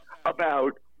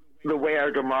about the way our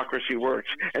democracy works,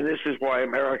 and this is why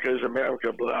America is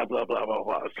America, blah, blah, blah, blah,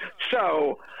 blah.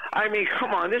 So, I mean,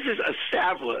 come on, this is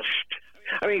established.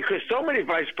 I mean, because so many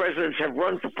vice presidents have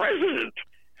run for president,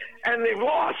 and they've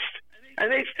lost.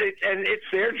 And it's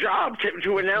their job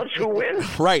to announce who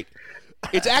wins. Right.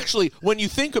 It's actually, when you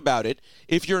think about it,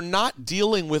 if you're not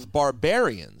dealing with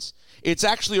barbarians, it's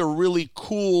actually a really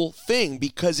cool thing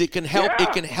because it can help. Yeah.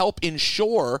 It can help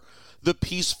ensure the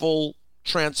peaceful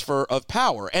transfer of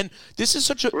power. And this is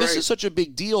such a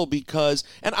big deal because,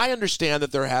 and I understand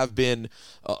that there have been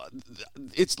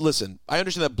I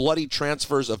understand that bloody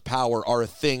transfers of power are a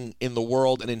thing in the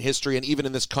world and in history, and even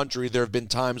in this country there have been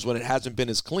times when it hasn't been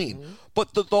as clean. Mm-hmm.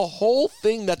 But the whole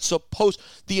thing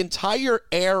the entire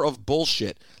air of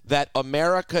bullshit that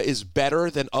America is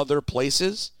better than other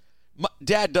places,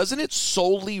 Dad, doesn't it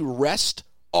solely rest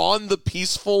on the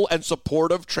peaceful and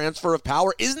supportive transfer of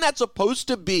power? Isn't that supposed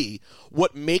to be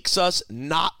what makes us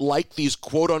not like these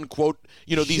quote unquote,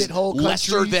 these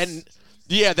lesser than,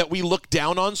 that we look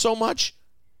down on so much?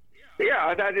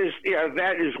 Yeah, that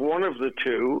is one of the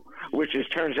two. which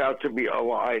turns out to be a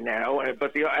lie now.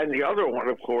 But the other one,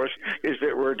 of course, is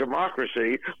that we're a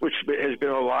democracy, which has been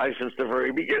a lie since the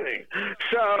very beginning.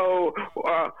 So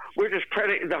we're just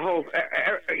crediting the whole,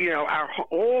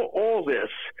 all this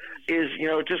is,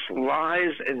 just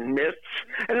lies and myths.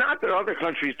 And not that other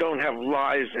countries don't have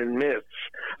lies and myths,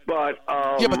 but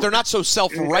yeah, but they're not so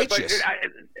self-righteous.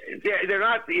 They're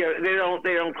not.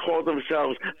 They don't call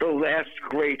themselves the last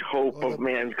great hope of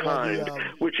mankind,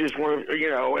 which is one of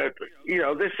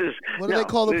this is. What do they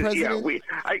call the president?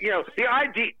 The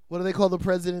idea. What do they call the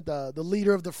president? The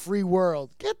leader of the free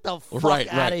world. Get the fuck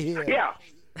out of here. Yeah.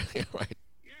 Right.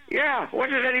 Yeah. What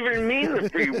does that even mean? The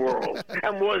free world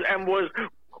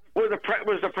was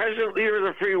the president leader of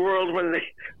the free world when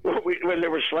they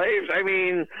were slaves? I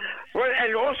mean,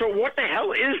 and also, what the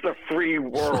hell is the free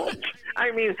world?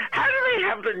 I mean, how do they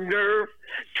have the nerve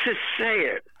to say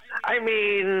it? I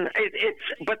mean,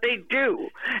 but they do.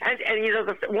 And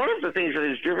one of the things that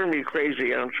has driven me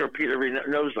crazy, and I'm sure Peter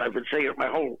knows I've been saying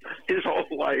it his whole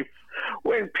life,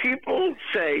 when people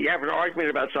say, you have an argument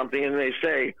about something, and they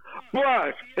say,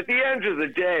 but at the end of the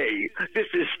day, this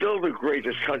is still the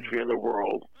greatest country in the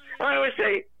world. And I always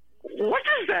say, what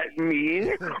does that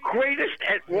mean? Greatest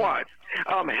at what?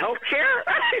 Healthcare?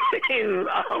 I mean,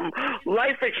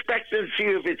 life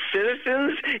expectancy of its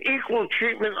citizens, equal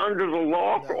treatment under the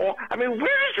law for all. I mean, where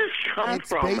does this come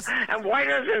from? And why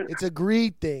doesn't? It's a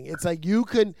greed thing. It's like you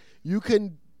can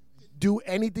do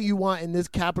anything you want in this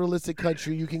capitalistic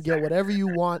country. You can get whatever you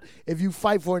want if you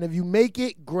fight for it. And if you make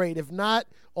it, great. If not,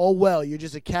 oh well. You're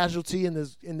just a casualty in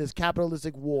this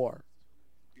capitalistic war.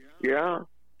 Yeah.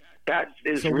 That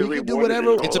is so really we can do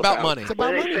whatever. It's about money. It's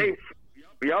about money.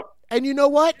 Yep. And you know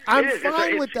what? I'm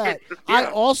fine with that. I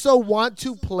also want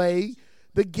to play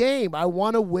the game. I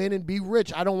want to win and be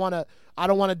rich. I don't want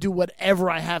to do whatever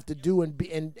I have to do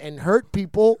and hurt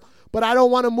people. But I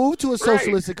don't want to move to a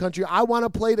socialistic country. I want to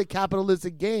play the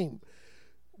capitalistic game.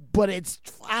 But it's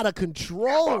out of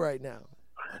control right now.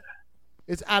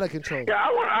 It's out of control. Yeah,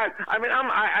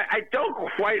 I don't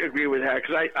quite agree with that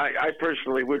because I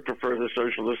personally would prefer the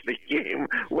socialistic game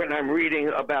when I'm reading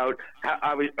about how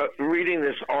I was reading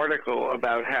this article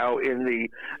about how in the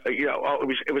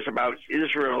it was about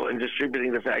Israel and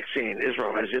distributing the vaccine.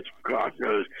 Israel has God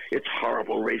knows its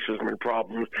horrible racism and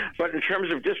problems, but in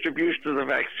terms of distribution of the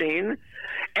vaccine,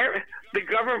 the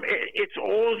government it's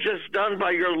all just done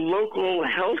by your local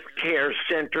health care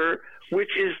center,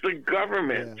 which is the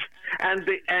government. Yeah. And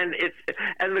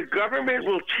the government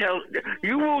will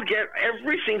you will get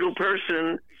every single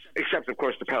person, except of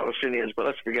course the Palestinians, but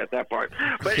let's forget that part.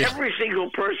 But every single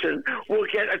person will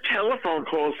get a telephone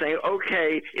call saying,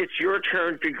 "Okay, it's your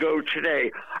turn to go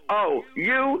today. Oh,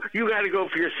 you got to go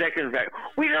for your second vaccine."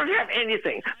 We don't have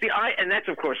anything. And that's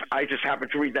of course I just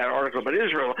happened to read that article about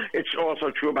Israel. It's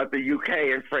also true about the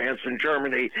UK and France and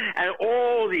Germany and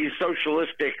all these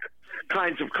socialistic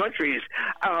kinds of countries.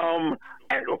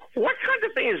 And what kind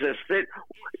of thing is this? That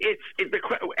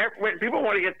when people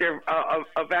want to get their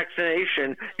a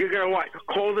vaccination, you're going to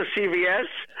call the CVS,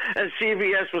 and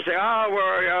CVS will say,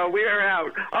 "Oh, we're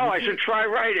out. Oh, I should try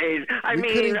Rite Aid. I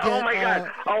mean, oh my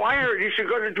God. Oh, I heard you should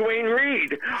go to Duane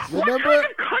Reade." Remember, what kind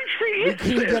of country is this?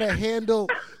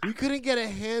 We couldn't get a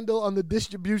handle on the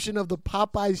distribution of the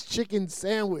Popeyes chicken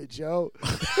sandwich, yo.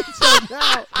 So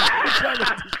now we're trying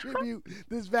to distribute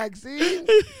this vaccine.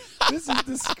 This is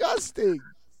disgusting.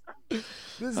 This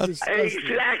is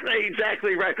disgusting.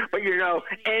 Exactly right. But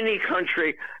any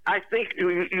country, I think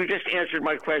you just answered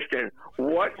my question.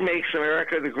 What makes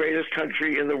America the greatest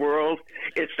country in the world?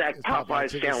 It's that Popeye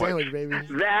sandwich. Baby.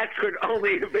 That could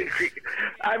only have been.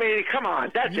 I mean, come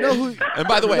on. That's it. And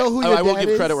by the way, I will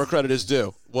give credit where credit is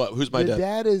due. What? Who's my dad? Your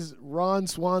dad is Ron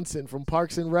Swanson from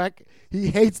Parks and Rec. He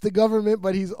hates the government,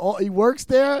 but he works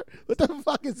there. What the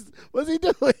fuck what's he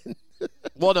doing?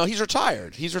 Well, no, he's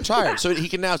retired. So he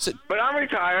can now sit. But I'm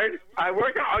retired. I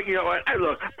work.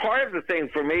 Look, part of the thing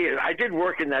for me is I did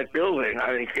work in that building.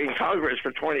 In Congress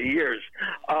for 20 years,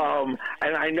 and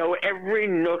I know every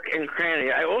nook and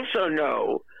cranny. I also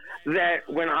know that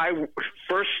when I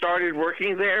first started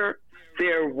working there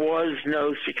was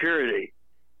no security.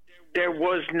 There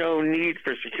was no need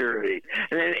for security.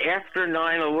 And then after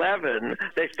 9/11,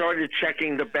 they started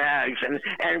checking the bags,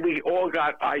 and we all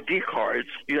got ID cards,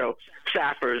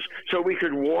 staffers, so we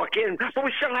could walk in, but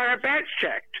we still had our bags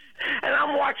checked. And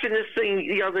I'm watching this thing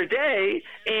the other day,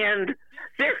 and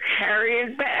they're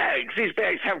carrying bags. These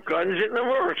bags have guns in them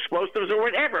or explosives or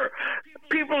whatever.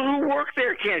 People who work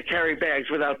there can't carry bags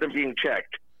without them being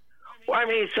checked. Well, I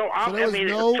mean, so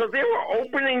they were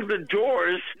opening the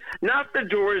doors, not the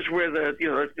doors where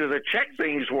the check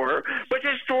things were, but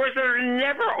just doors that are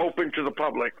never open to the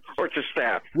public or to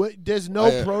staff. There's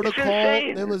no protocol.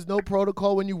 There was no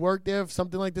protocol when you worked there if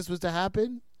something like this was to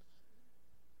happen.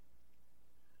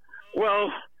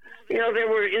 Well, there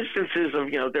were instances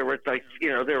of there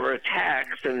were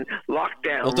attacks and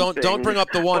lockdowns. Well, don't bring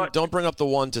up the one. Don't bring up the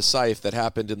one to Seif that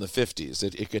happened in the 50s.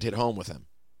 It could hit home with him.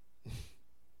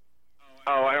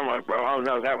 Oh, I don't know, bro. Oh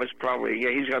no, that was probably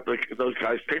he's got those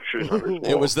guys' pictures on his wall.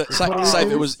 It was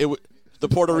Seif. It was the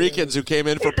Puerto Ricans who came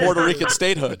in for Puerto Rican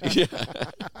statehood. Yeah.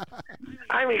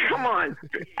 I mean, come on.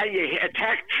 And you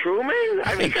attacked Truman?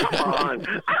 I mean, come on.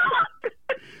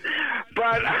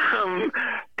 But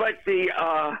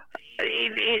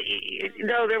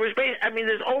there was. I mean,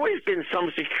 there's always been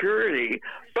some security,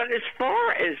 but as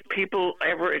far as people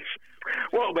ever,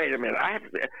 well, wait a minute.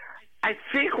 I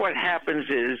think what happens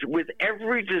is with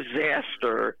every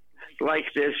disaster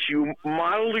like this, you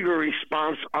model your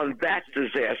response on that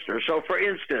disaster. So, for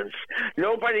instance,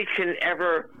 nobody can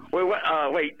ever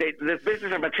the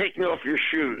business about taking off your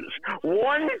shoes.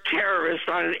 One terrorist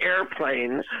on an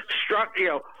airplane struck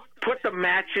the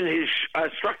match on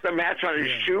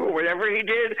his shoe or whatever he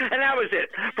did, and that was it.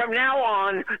 From now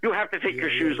on, you have to take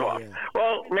your shoes off.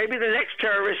 Well, maybe the next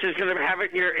terrorist is going to have it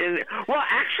well,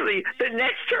 actually, the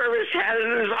next terrorist had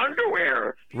it in his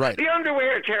underwear. Right. The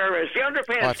underwear terrorist, the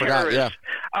underpants terrorist.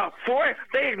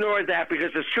 They ignored that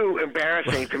because it's too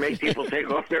embarrassing to make people take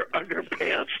off their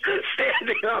underpants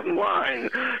standing on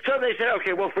line. So they said,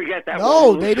 okay, we'll forget that one.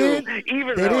 No, they didn't.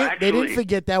 They didn't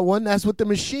forget that one. That's what the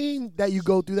machine that you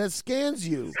go through that scans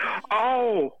you.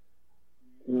 Oh,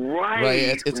 right.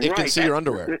 Right. It can see your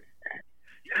underwear.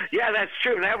 Yeah, that's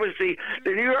true. That was the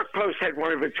New York Post had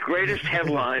one of its greatest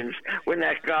headlines when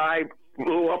that guy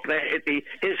blew up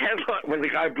his headline when the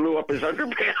guy blew up his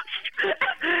underpants.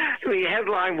 The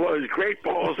headline was "Great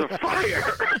Balls of Fire."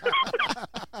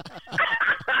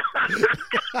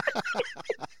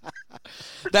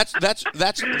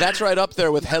 That's right up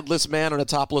there with Headless Man on a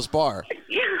topless bar.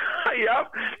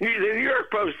 Yep. The New York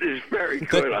Post is very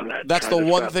good on that. That's the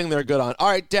one thing they're good on. All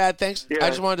right, Dad, thanks. Yeah. I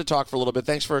just wanted to talk for a little bit.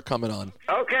 Thanks for coming on.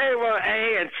 Okay, well,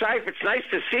 hey, and Seif, it's nice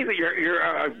to see that you're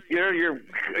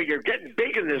getting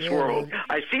big in this world. Man.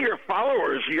 I see your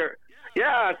followers.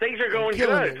 Things are going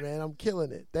good. It, man. I'm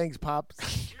killing it. Thanks,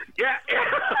 Pops. Yeah.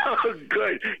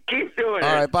 Good. Keep doing it.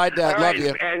 All right, bye, Dad. All Love right.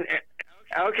 you. And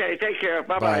okay, take care.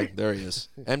 Bye-bye. Bye. There he is.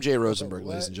 MJ Rosenberg,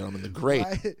 ladies and gentlemen, the great.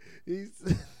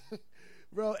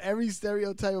 Bro, every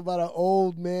stereotype about an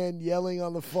old man yelling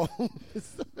on the phone.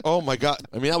 Oh, my God.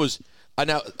 I mean, now, I'm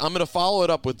going to follow it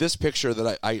up with this picture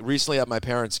that I recently had my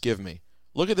parents give me.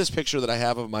 Look at this picture that I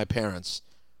have of my parents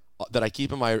that I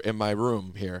keep in my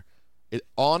room here.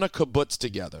 On a kibbutz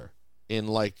together in,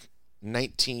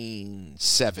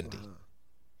 1970.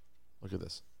 Look at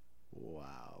this.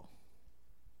 Wow.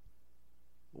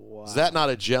 Is that not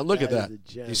a gem? Look at that.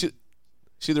 You see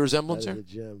the resemblance here? That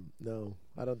is a gem. No.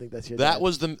 I don't think that's your That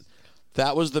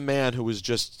dad. was the man who was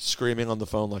just screaming on the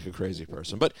phone like a crazy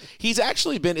person. But he's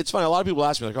actually been. It's funny. A lot of people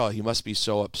ask me oh, he must be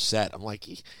so upset. I'm like,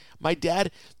 my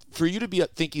dad. For you to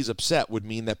think he's upset would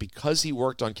mean that because he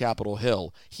worked on Capitol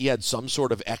Hill, he had some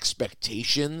sort of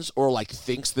expectations or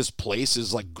thinks this place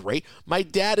is great. My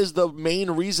dad is the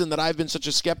main reason that I've been such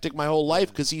a skeptic my whole life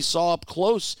because he saw up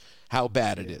close how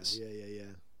bad it is. Yeah.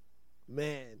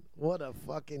 Man, what a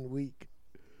fucking week.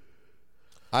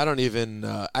 I don't even.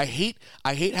 I hate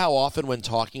how often when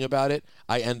talking about it,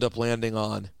 I end up landing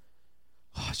on.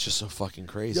 Oh, it's just so fucking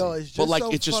crazy. Yo, it's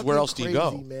just it's just where else do you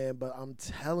go, man? But I'm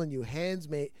telling you,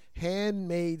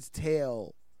 Handmaid's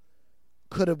Tale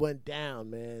could have went down,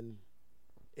 man.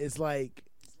 It's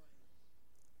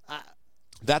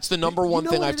that's the number one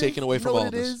thing I've taken away from all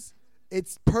of this.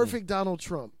 It's perfect Donald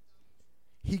Trump.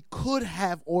 He could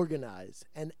have organized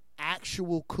an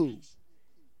actual coup.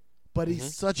 But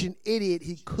he's such an idiot,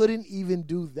 he couldn't even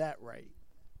do that right.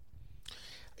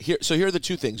 Here are the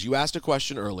two things. You asked a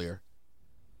question earlier.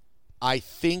 I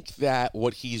think that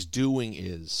what he's doing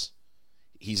is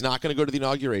he's not going to go to the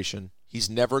inauguration. He's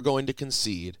never going to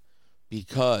concede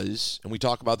because, and we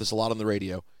talk about this a lot on the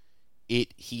radio,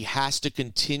 he has to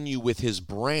continue with his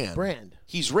brand.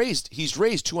 He's raised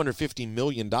 $250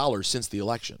 million since the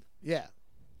election. Yeah.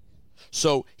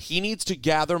 So he needs to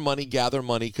gather money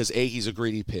because A, he's a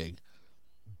greedy pig.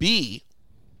 B,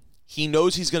 he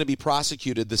knows he's going to be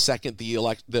prosecuted the second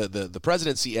the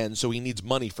presidency ends, so he needs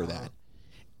money for that.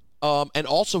 And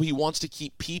also he wants to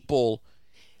keep people.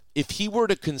 If he were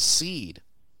to concede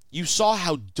You saw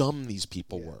how dumb these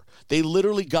people were. They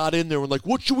literally got in there and were like,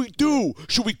 what should we do?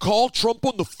 Should we call Trump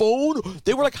on the phone?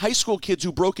 They were like high school kids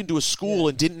who broke into a school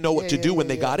and didn't know what to do when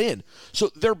they got in. So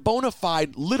they're bona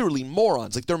fide, literally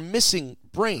morons. Like, they're missing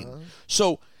brain.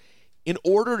 So in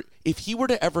order, if he were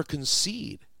to ever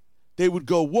concede, they would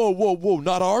go, whoa,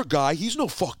 not our guy. He's no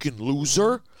fucking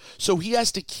loser. So he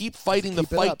has to keep fighting the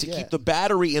fight to keep the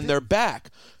battery in their back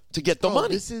to get the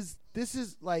money. This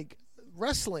is like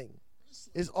wrestling.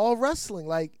 It's all wrestling.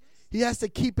 Like, he has to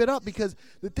keep it up because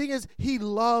the thing is, he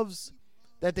loves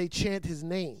that they chant his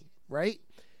name, right?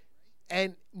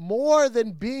 And more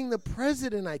than being the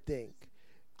president, I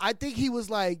think he was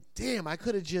like, damn,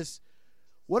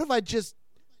 what if I just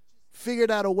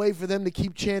figured out a way for them to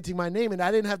keep chanting my name and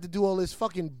I didn't have to do all this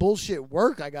fucking bullshit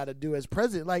work I got to do as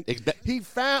president. Like,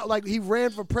 he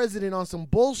ran for president on some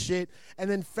bullshit and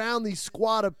then found these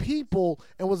squad of people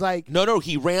and was like, no,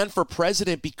 he ran for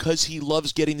president because he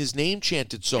loves getting his name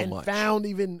chanted so much. Found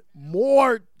even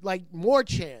more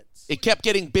chants. It kept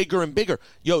getting bigger and bigger.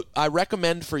 Yo, I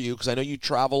recommend for you, because I know you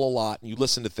travel a lot and you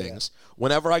listen to things.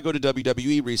 Whenever I go to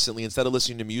WWE recently, instead of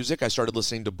listening to music, I started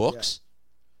listening to books.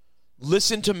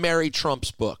 Listen to Mary Trump's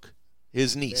book,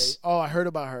 his niece. Oh, I heard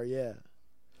about her, yeah.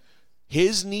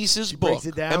 His niece's book. Breaks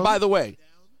it down? And by the way,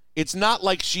 it's not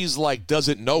like she's like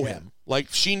doesn't know him. Like,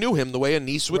 she knew him the way a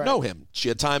niece would know him. She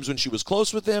had times when she was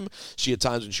close with him. She had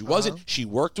times when she wasn't. She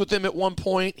worked with him at one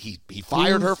point. He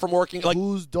fired her from working. Like,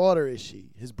 whose daughter is she?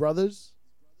 His brother's?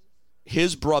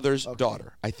 His brother's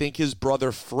daughter. I think his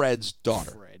brother Fred's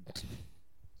daughter. Fred.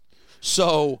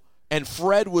 So, and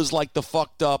Fred was like the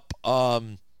fucked up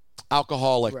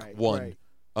alcoholic one.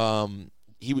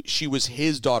 She was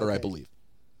his daughter, I believe.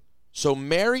 So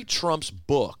Mary Trump's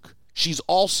book,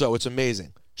 it's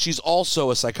amazing. She's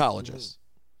also a psychologist.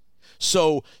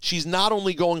 So she's not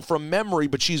only going from memory,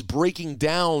 but she's breaking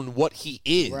down what he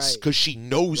is because she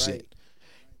knows it.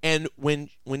 And when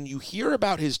you hear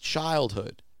about his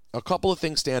childhood, a couple of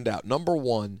things stand out. Number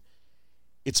one,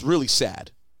 it's really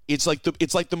sad. It's like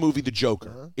the movie The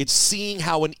Joker. It's seeing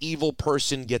how an evil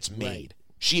person gets made.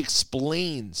 She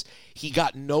explains he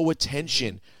got no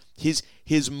attention.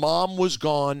 His mom was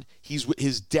gone.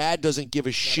 His dad doesn't give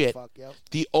a shit.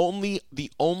 The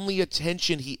only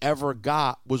attention he ever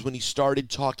got was when he started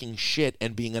talking shit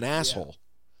and being an asshole.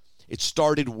 It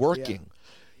started working.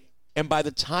 And by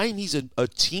the time he's a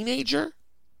teenager,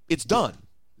 it's done.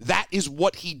 That is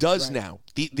what he does now.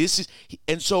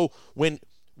 And so when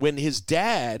his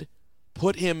dad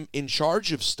put him in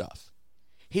charge of stuff,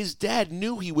 his dad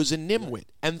knew he was a nimwit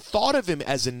and thought of him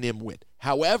as a nimwit.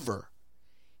 However,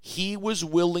 he was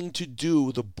willing to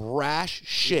do the brash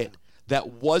shit that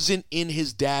wasn't in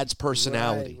his dad's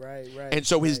personality. And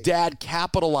so his dad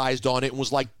capitalized on it and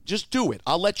was like, just do it.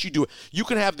 I'll let you do it. You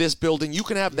can have this building. You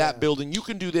can have that building. You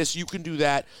can do this. You can do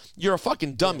that. You're a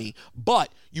fucking dummy,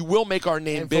 but you will make our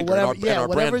name bigger and our brand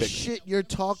whatever bigger. Shit you're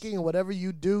talking and whatever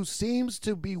you do seems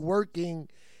to be working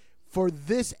for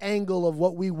this angle of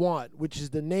what we want, which is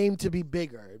the name to be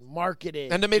bigger,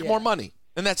 marketed, and to make more money.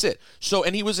 And that's it. So,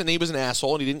 and he was an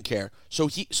asshole, and he didn't care. So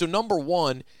number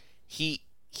one, he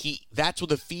that's what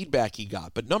the feedback he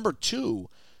got. But number two,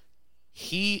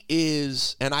 he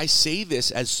is, and I say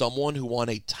this as someone who on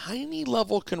a tiny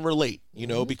level can relate,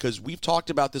 because we've talked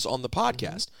about this on the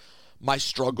podcast. My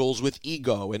struggles with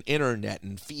ego and internet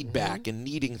and feedback and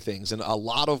needing things and a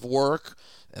lot of work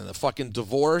and the fucking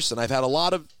divorce. And I've had a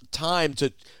lot of time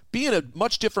to be in a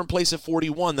much different place at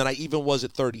 41 than I even was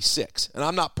at 36. And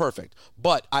I'm not perfect,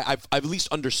 but I've at least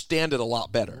understand it a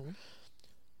lot better.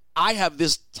 I have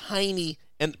this tiny,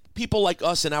 and people like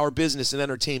us in our business and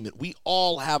entertainment, we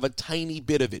all have a tiny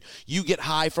bit of it. You get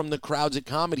high from the crowds at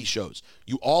comedy shows.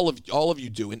 All of you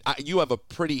do, and you're a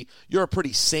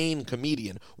pretty sane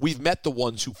comedian. We've met the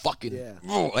ones who fucking,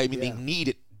 they need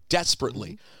it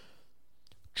desperately.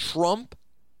 Trump,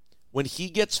 when he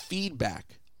gets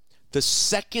feedback, the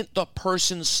second the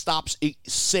person stops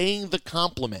saying the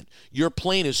compliment, your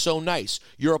plane is so nice,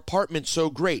 your apartment's so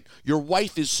great, your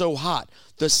wife is so hot,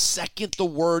 the second the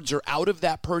words are out of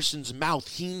that person's mouth,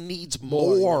 he needs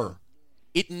more.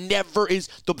 It never is.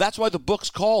 That's why the book's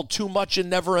called Too Much and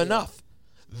Never Enough.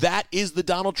 That is the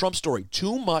Donald Trump story.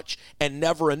 Too much and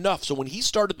never enough. So when he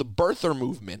started the birther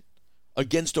movement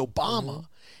against Obama,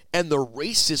 and the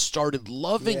racists started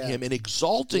loving him and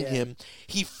exalting him,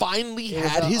 he finally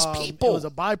had his people. It was a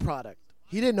byproduct.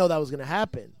 He didn't know that was going to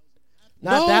happen.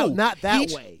 Not that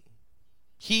way.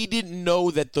 He didn't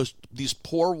know that these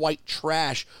poor white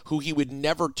trash who he would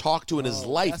never talk to in his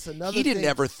life, he didn't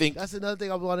ever think. That's another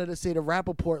thing I wanted to say to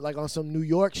Rappaport, like on some New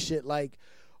York shit, like,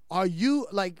 are you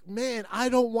like, man, I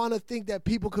don't want to think that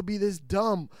people could be this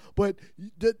dumb, but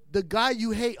the guy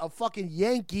you hate, a fucking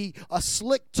Yankee, a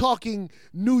slick talking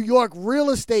New York real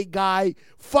estate guy,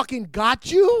 fucking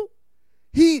got you?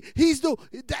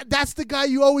 That's the guy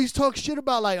you always talk shit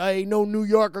about, like, hey, no New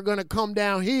Yorker gonna come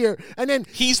down here, and then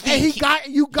he got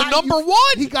number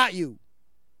one. He got you,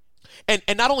 and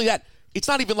not only that, it's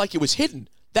not even like it was hidden.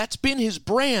 That's been his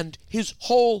brand his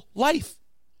whole life.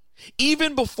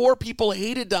 Even before people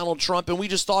hated Donald Trump and we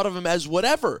just thought of him as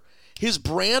whatever, his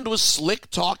brand was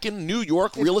slick talking New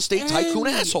York real estate tycoon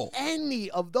asshole. Any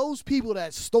of those people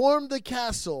that stormed the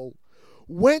castle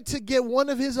went to get one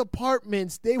of his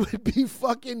apartments, they would be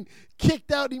fucking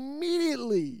kicked out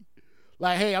immediately.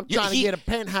 Like, hey, I'm trying to get a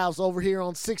penthouse over here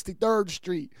on 63rd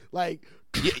Street. Like,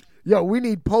 yo, we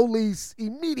need police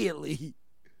immediately.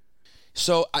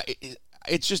 So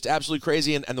it's just absolutely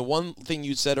crazy. And the one thing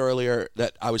you said earlier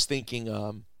that I was thinking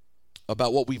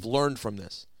about what we've learned from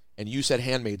this, and you said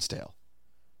Handmaid's Tale.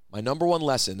 My number one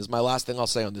lesson is my last thing I'll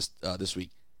say on this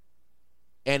week.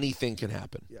 Anything can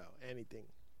happen. Yo, anything.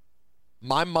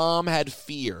 My mom had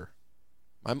fear.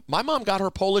 My mom got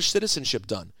her Polish citizenship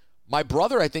done. My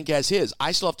brother, I think, has his.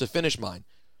 I still have to finish mine.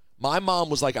 My mom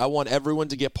was like, I want everyone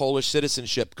to get Polish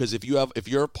citizenship because if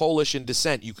you're Polish in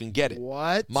descent, you can get it.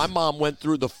 What? My mom went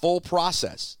through the full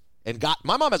process and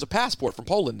my mom has a passport from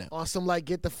Poland now. Awesome, like,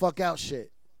 get the fuck out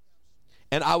shit.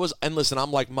 And listen,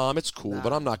 I'm like, Mom, it's cool,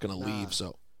 but I'm not going to leave,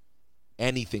 so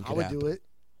anything could happen.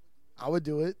 I would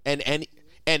do it.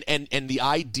 And the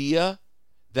idea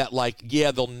that, like, yeah,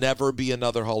 there'll never be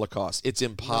another Holocaust. It's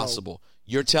impossible. No.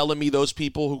 You're telling me those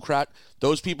people in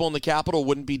the Capitol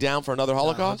wouldn't be down for another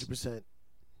Holocaust? 100%.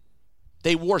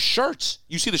 They wore shirts.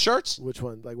 You see the shirts? Which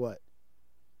one? Like what?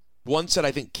 One said,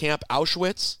 I think, Camp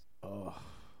Auschwitz. Oh.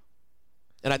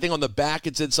 And I think on the back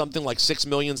it said something like 6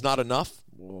 million's not enough.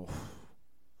 Whoa.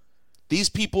 These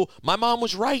people, my mom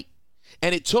was right.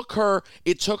 And it took her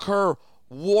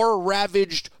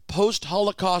war-ravaged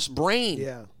post-Holocaust brain.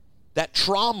 Yeah. That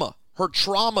trauma. Her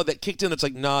trauma that kicked in. It's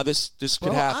like, nah, this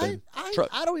could happen.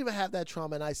 I don't even have that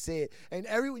trauma, and I say it. And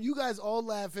you guys all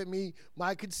laugh at me,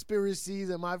 my conspiracies,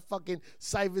 and my fucking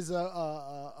Cypher's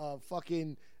a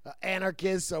fucking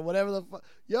anarchist or whatever the fuck.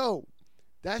 Yo,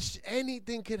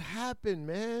 anything could happen,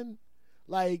 man.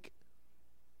 Like,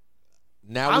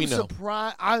 now we know.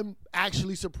 I'm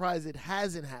actually surprised it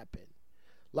hasn't happened.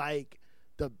 Like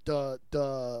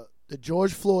the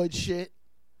George Floyd shit.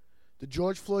 The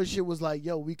George Floyd shit was like,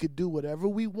 yo, we could do whatever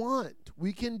we want.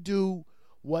 We can do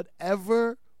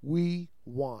whatever we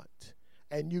want.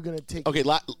 And you're going to take... Okay,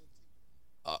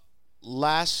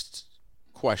 last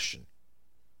question.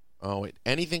 Oh, wait.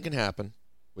 Anything can happen.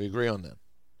 We agree on that.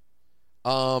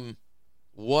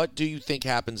 What do you think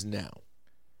happens now?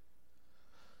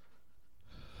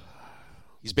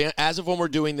 He's banned... As of when we're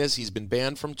doing this, he's been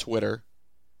banned from Twitter.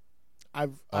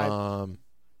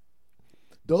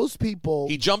 Those people...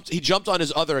 He jumped on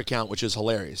his other account, which is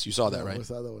hilarious. You saw that, right? What's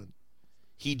the other one?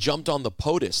 He jumped on the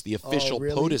POTUS, the official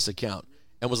POTUS account,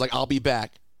 and was like, I'll be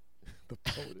back. The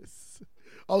POTUS.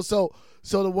 Oh, so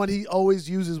the one he always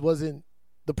uses wasn't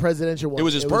the presidential one. It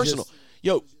was his personal.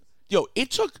 Yo,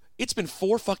 it's been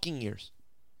 4 fucking years,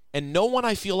 and no one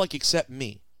I feel like except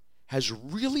me has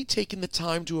really taken the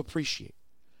time to appreciate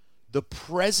the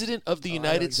president of the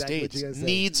United States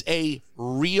needs a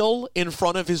reel in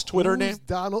front of his Twitter name.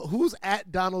 Who's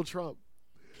at Donald Trump?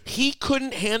 He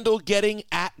couldn't handle getting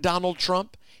at Donald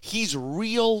Trump. He's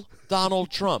real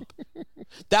Donald Trump.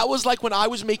 That was like when I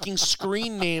was making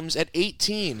screen names at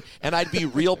 18, and I'd be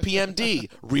Real PMD,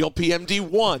 Real PMD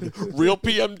 1, Real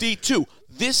PMD 2.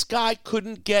 This guy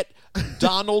couldn't get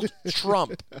Donald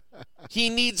Trump. He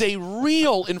needs a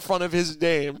real in front of his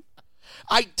name.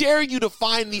 I dare you to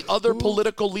find the other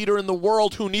political leader in the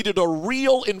world who needed a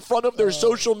reel in front of their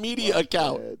social media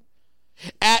account.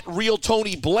 At Real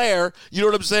Tony Blair, you know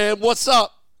what I'm saying? What's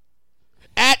up?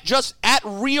 At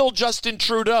Real Justin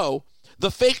Trudeau,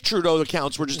 the fake Trudeau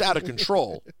accounts were just out of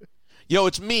control. Yo,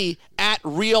 it's me at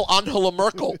Real Angela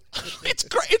Merkel. It's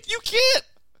great. You can't.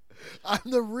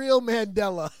 I'm the real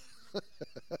Mandela.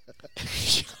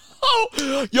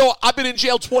 Yo, I've been in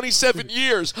jail 27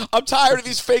 years. I'm tired of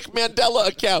these fake Mandela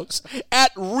accounts.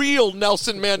 At Real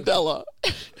Nelson Mandela.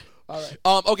 All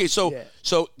right. Okay, so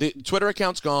the Twitter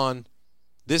account's gone.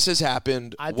 This has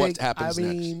happened. What happens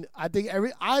next?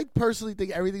 I personally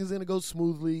think everything's going to go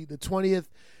smoothly. The 20th,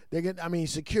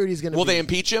 security is going to. Will they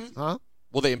impeach him? Huh?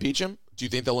 Will they impeach him? Do you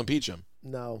think they'll impeach him?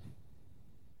 No.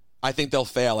 I think they'll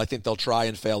fail. I think they'll try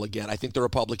and fail again. I think the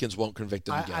Republicans won't convict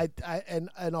him again.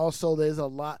 And also there's a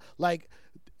lot, like,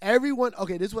 everyone.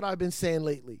 Okay, this is what I've been saying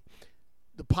lately.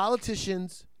 The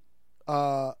politicians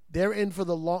They're in for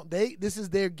the long. This is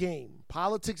their game.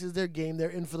 Politics is their game. They're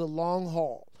in for the long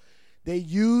haul. They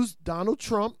used Donald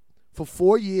Trump for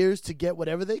 4 years to get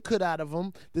whatever they could out of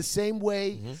him, the same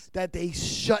way that they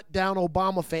shut down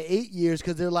Obama for 8 years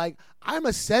because they're like, I'm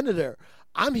a senator.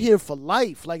 I'm here for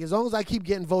life. Like, as long as I keep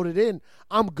getting voted in,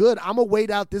 I'm good. I'm going to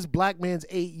wait out this black man's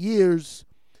 8 years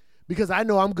because I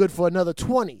know I'm good for another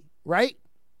 20, right?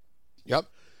 Yep.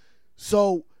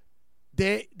 So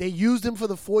they used him for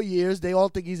the 4 years. They all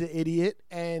think he's an idiot,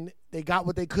 and they got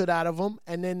what they could out of him.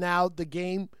 And then now the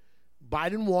game,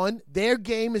 Biden won. Their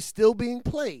game is still being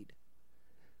played.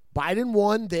 Biden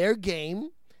won their game,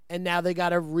 and now they got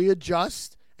to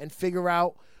readjust and figure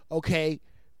out, okay,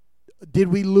 did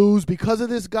we lose because of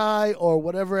this guy or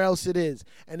whatever else it is?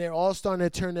 And they're all starting to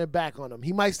turn their back on him.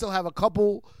 He might still have a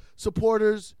couple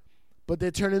supporters, but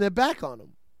they're turning their back on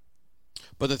him.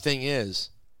 But the thing is,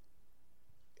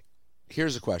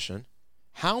 here's a question.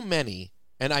 How many,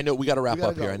 and I know we got to wrap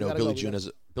up here. I know Billy June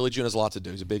has a lot to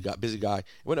do. He's a big guy, busy guy.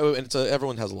 And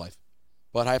everyone has a life.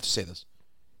 But I have to say this.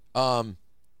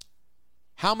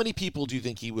 How many people do you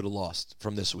think he would have lost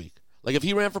from this week? Like, if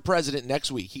he ran for president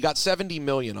next week, he got 70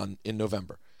 million in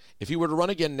November. If he were to run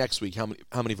again next week, how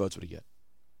many votes would he get?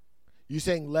 You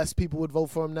saying less people would vote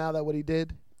for him now than what he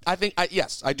did? I think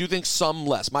yes, I do think some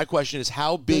less. My question is,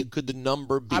 how big could the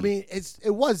number be? I mean,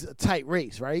 it was a tight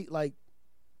race, right? Like,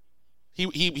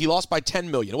 he lost by 10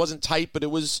 million. It wasn't tight, but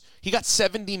he got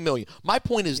 70 million. My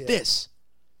point is this: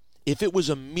 if it was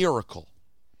a miracle,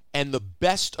 and the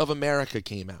best of America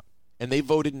came out, and they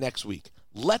voted next week,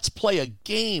 let's play a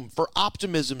game for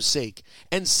optimism's sake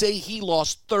and say he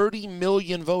lost 30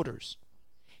 million voters.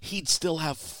 He'd still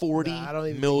have 40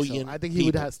 million think so. I think he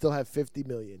would still have 50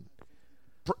 million.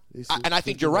 And I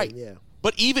think you're right. Yeah.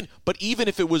 But even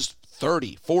if it was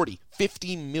 30, 40,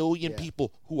 50 million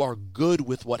people who are good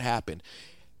with what happened,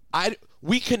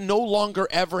 we can no longer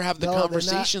ever have the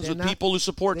conversations with people who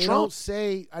support Trump. They don't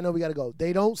say, I know we got to go.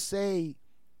 They don't say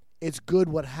it's good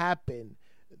what happened.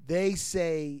 They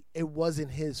say it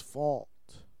wasn't his fault.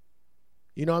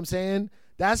 You know what I'm saying?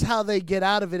 That's how they get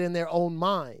out of it in their own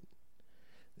mind.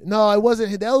 No, it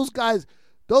wasn't. Those guys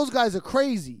are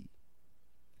crazy.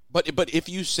 But if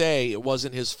you say it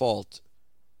wasn't his fault,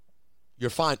 you're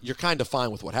fine. You're kind of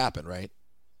fine with what happened, right?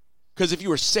 Because if you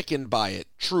were sickened by it,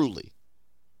 truly,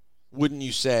 wouldn't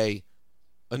you say,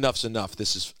 enough's enough?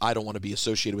 I don't want to be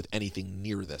associated with anything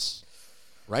near this,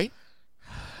 right?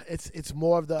 It's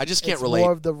more of the. I just can't relate.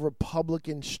 More of the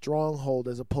Republican stronghold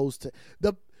as opposed to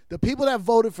the people that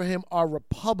voted for him are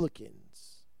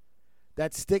Republicans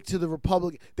that stick to the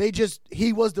Republican.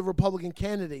 He was the Republican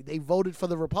candidate. They voted for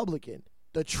the Republican.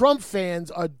 The Trump fans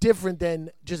are different than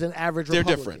just an average Republican.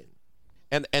 They're different.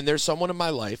 And there's someone in my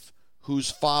life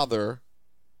whose father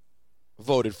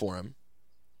voted for him,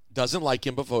 doesn't like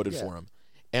him but voted for him.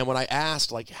 And when I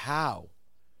asked, like, how,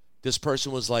 this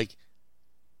person was like,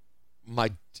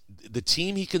 the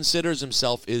team he considers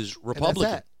himself is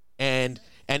Republican. And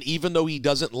even though he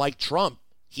doesn't like Trump,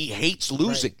 he hates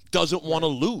losing, doesn't want to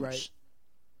lose. Right.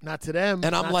 Not to them.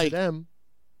 And I'm not like, to them.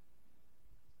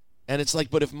 And it's like,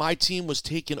 but if my team was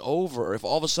taken over, if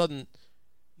all of a sudden,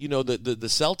 the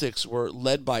Celtics were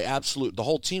led by the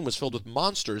whole team was filled with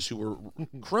monsters who were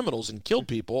criminals and killed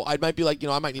people, I might be like,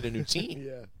 I might need a new team.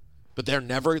 Yeah. But they're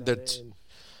never.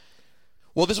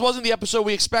 Well, this wasn't the episode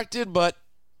we expected, but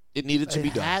it needed to be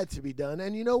done. It had to be done.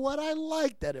 And you know what? I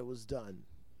like that it was done.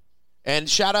 And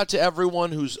shout out to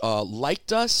everyone who's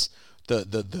liked us,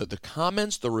 the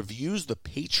comments, the reviews, the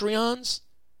Patreons.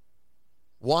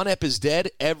 Juanep is dead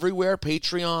everywhere,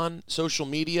 Patreon, social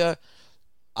media.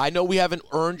 I know we haven't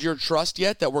earned your trust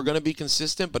yet that we're going to be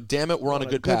consistent, but damn it, we're on a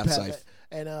good path, Saif.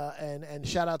 And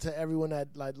shout out to everyone that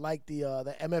liked the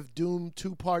MF Doom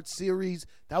 2-part series.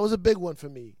 That was a big one for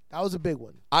me. That was a big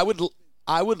one. I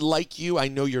would like you. I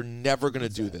know you're never going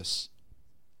to do this.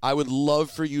 I would love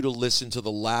for you to listen to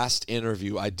the last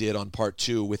interview I did on part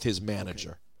 2 with his manager.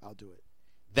 Okay, I'll do it.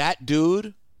 That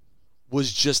dude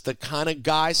was just the kind of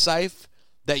guy, Saif,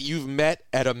 that you've met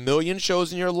at a million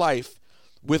shows in your life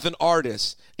with an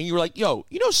artist, and you were like, yo,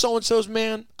 so-and-so's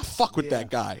man? I fuck with that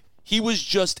guy. He was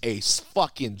just a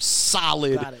fucking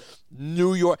solid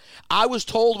New York. I was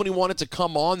told when he wanted to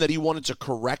come on that he wanted to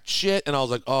correct shit, and I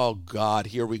was like, oh, God,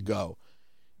 here we go.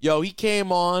 Yo, he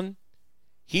came on.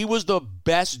 He was the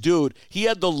best dude. He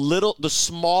had the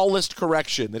smallest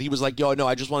correction that he was like, yo, no,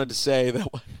 I just wanted to say that.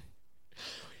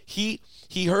 He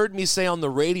heard me say on the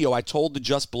radio, I told the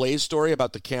Just Blaze story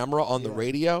about the camera on the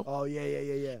radio. Oh,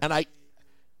 yeah.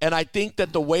 And I think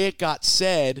that the way it got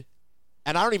said,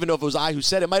 and I don't even know if it was I who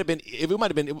said it. It might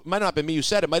not have been me who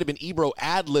said it. It might have been Ebro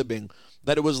ad-libbing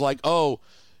that it was like, oh,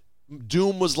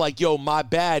 Doom was like, yo, my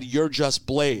bad, you're just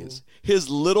Blaze. His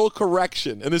little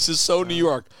correction, and this is so New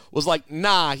York, was like,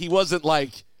 nah, he wasn't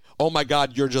like, oh my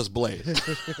God, you're just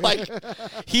Blaze. Like,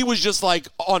 he was just like,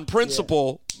 on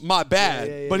principle, my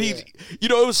bad. But he, you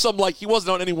know, it was some like, he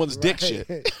wasn't on anyone's dick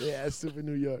shit. Yeah, super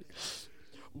New York.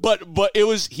 But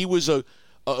he was a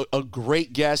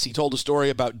great guest. He told a story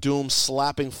about Doom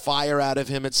slapping fire out of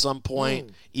him at some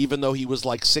point, even though he was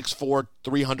like 6'4",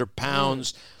 300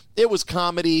 pounds. It was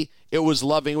comedy. It was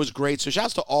loving. It was great. So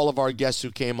shouts to all of our guests who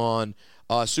came on.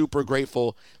 Super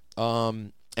grateful.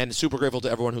 And super grateful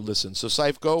to everyone who listens. So,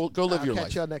 Syph, go live your life.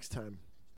 Catch y'all next time.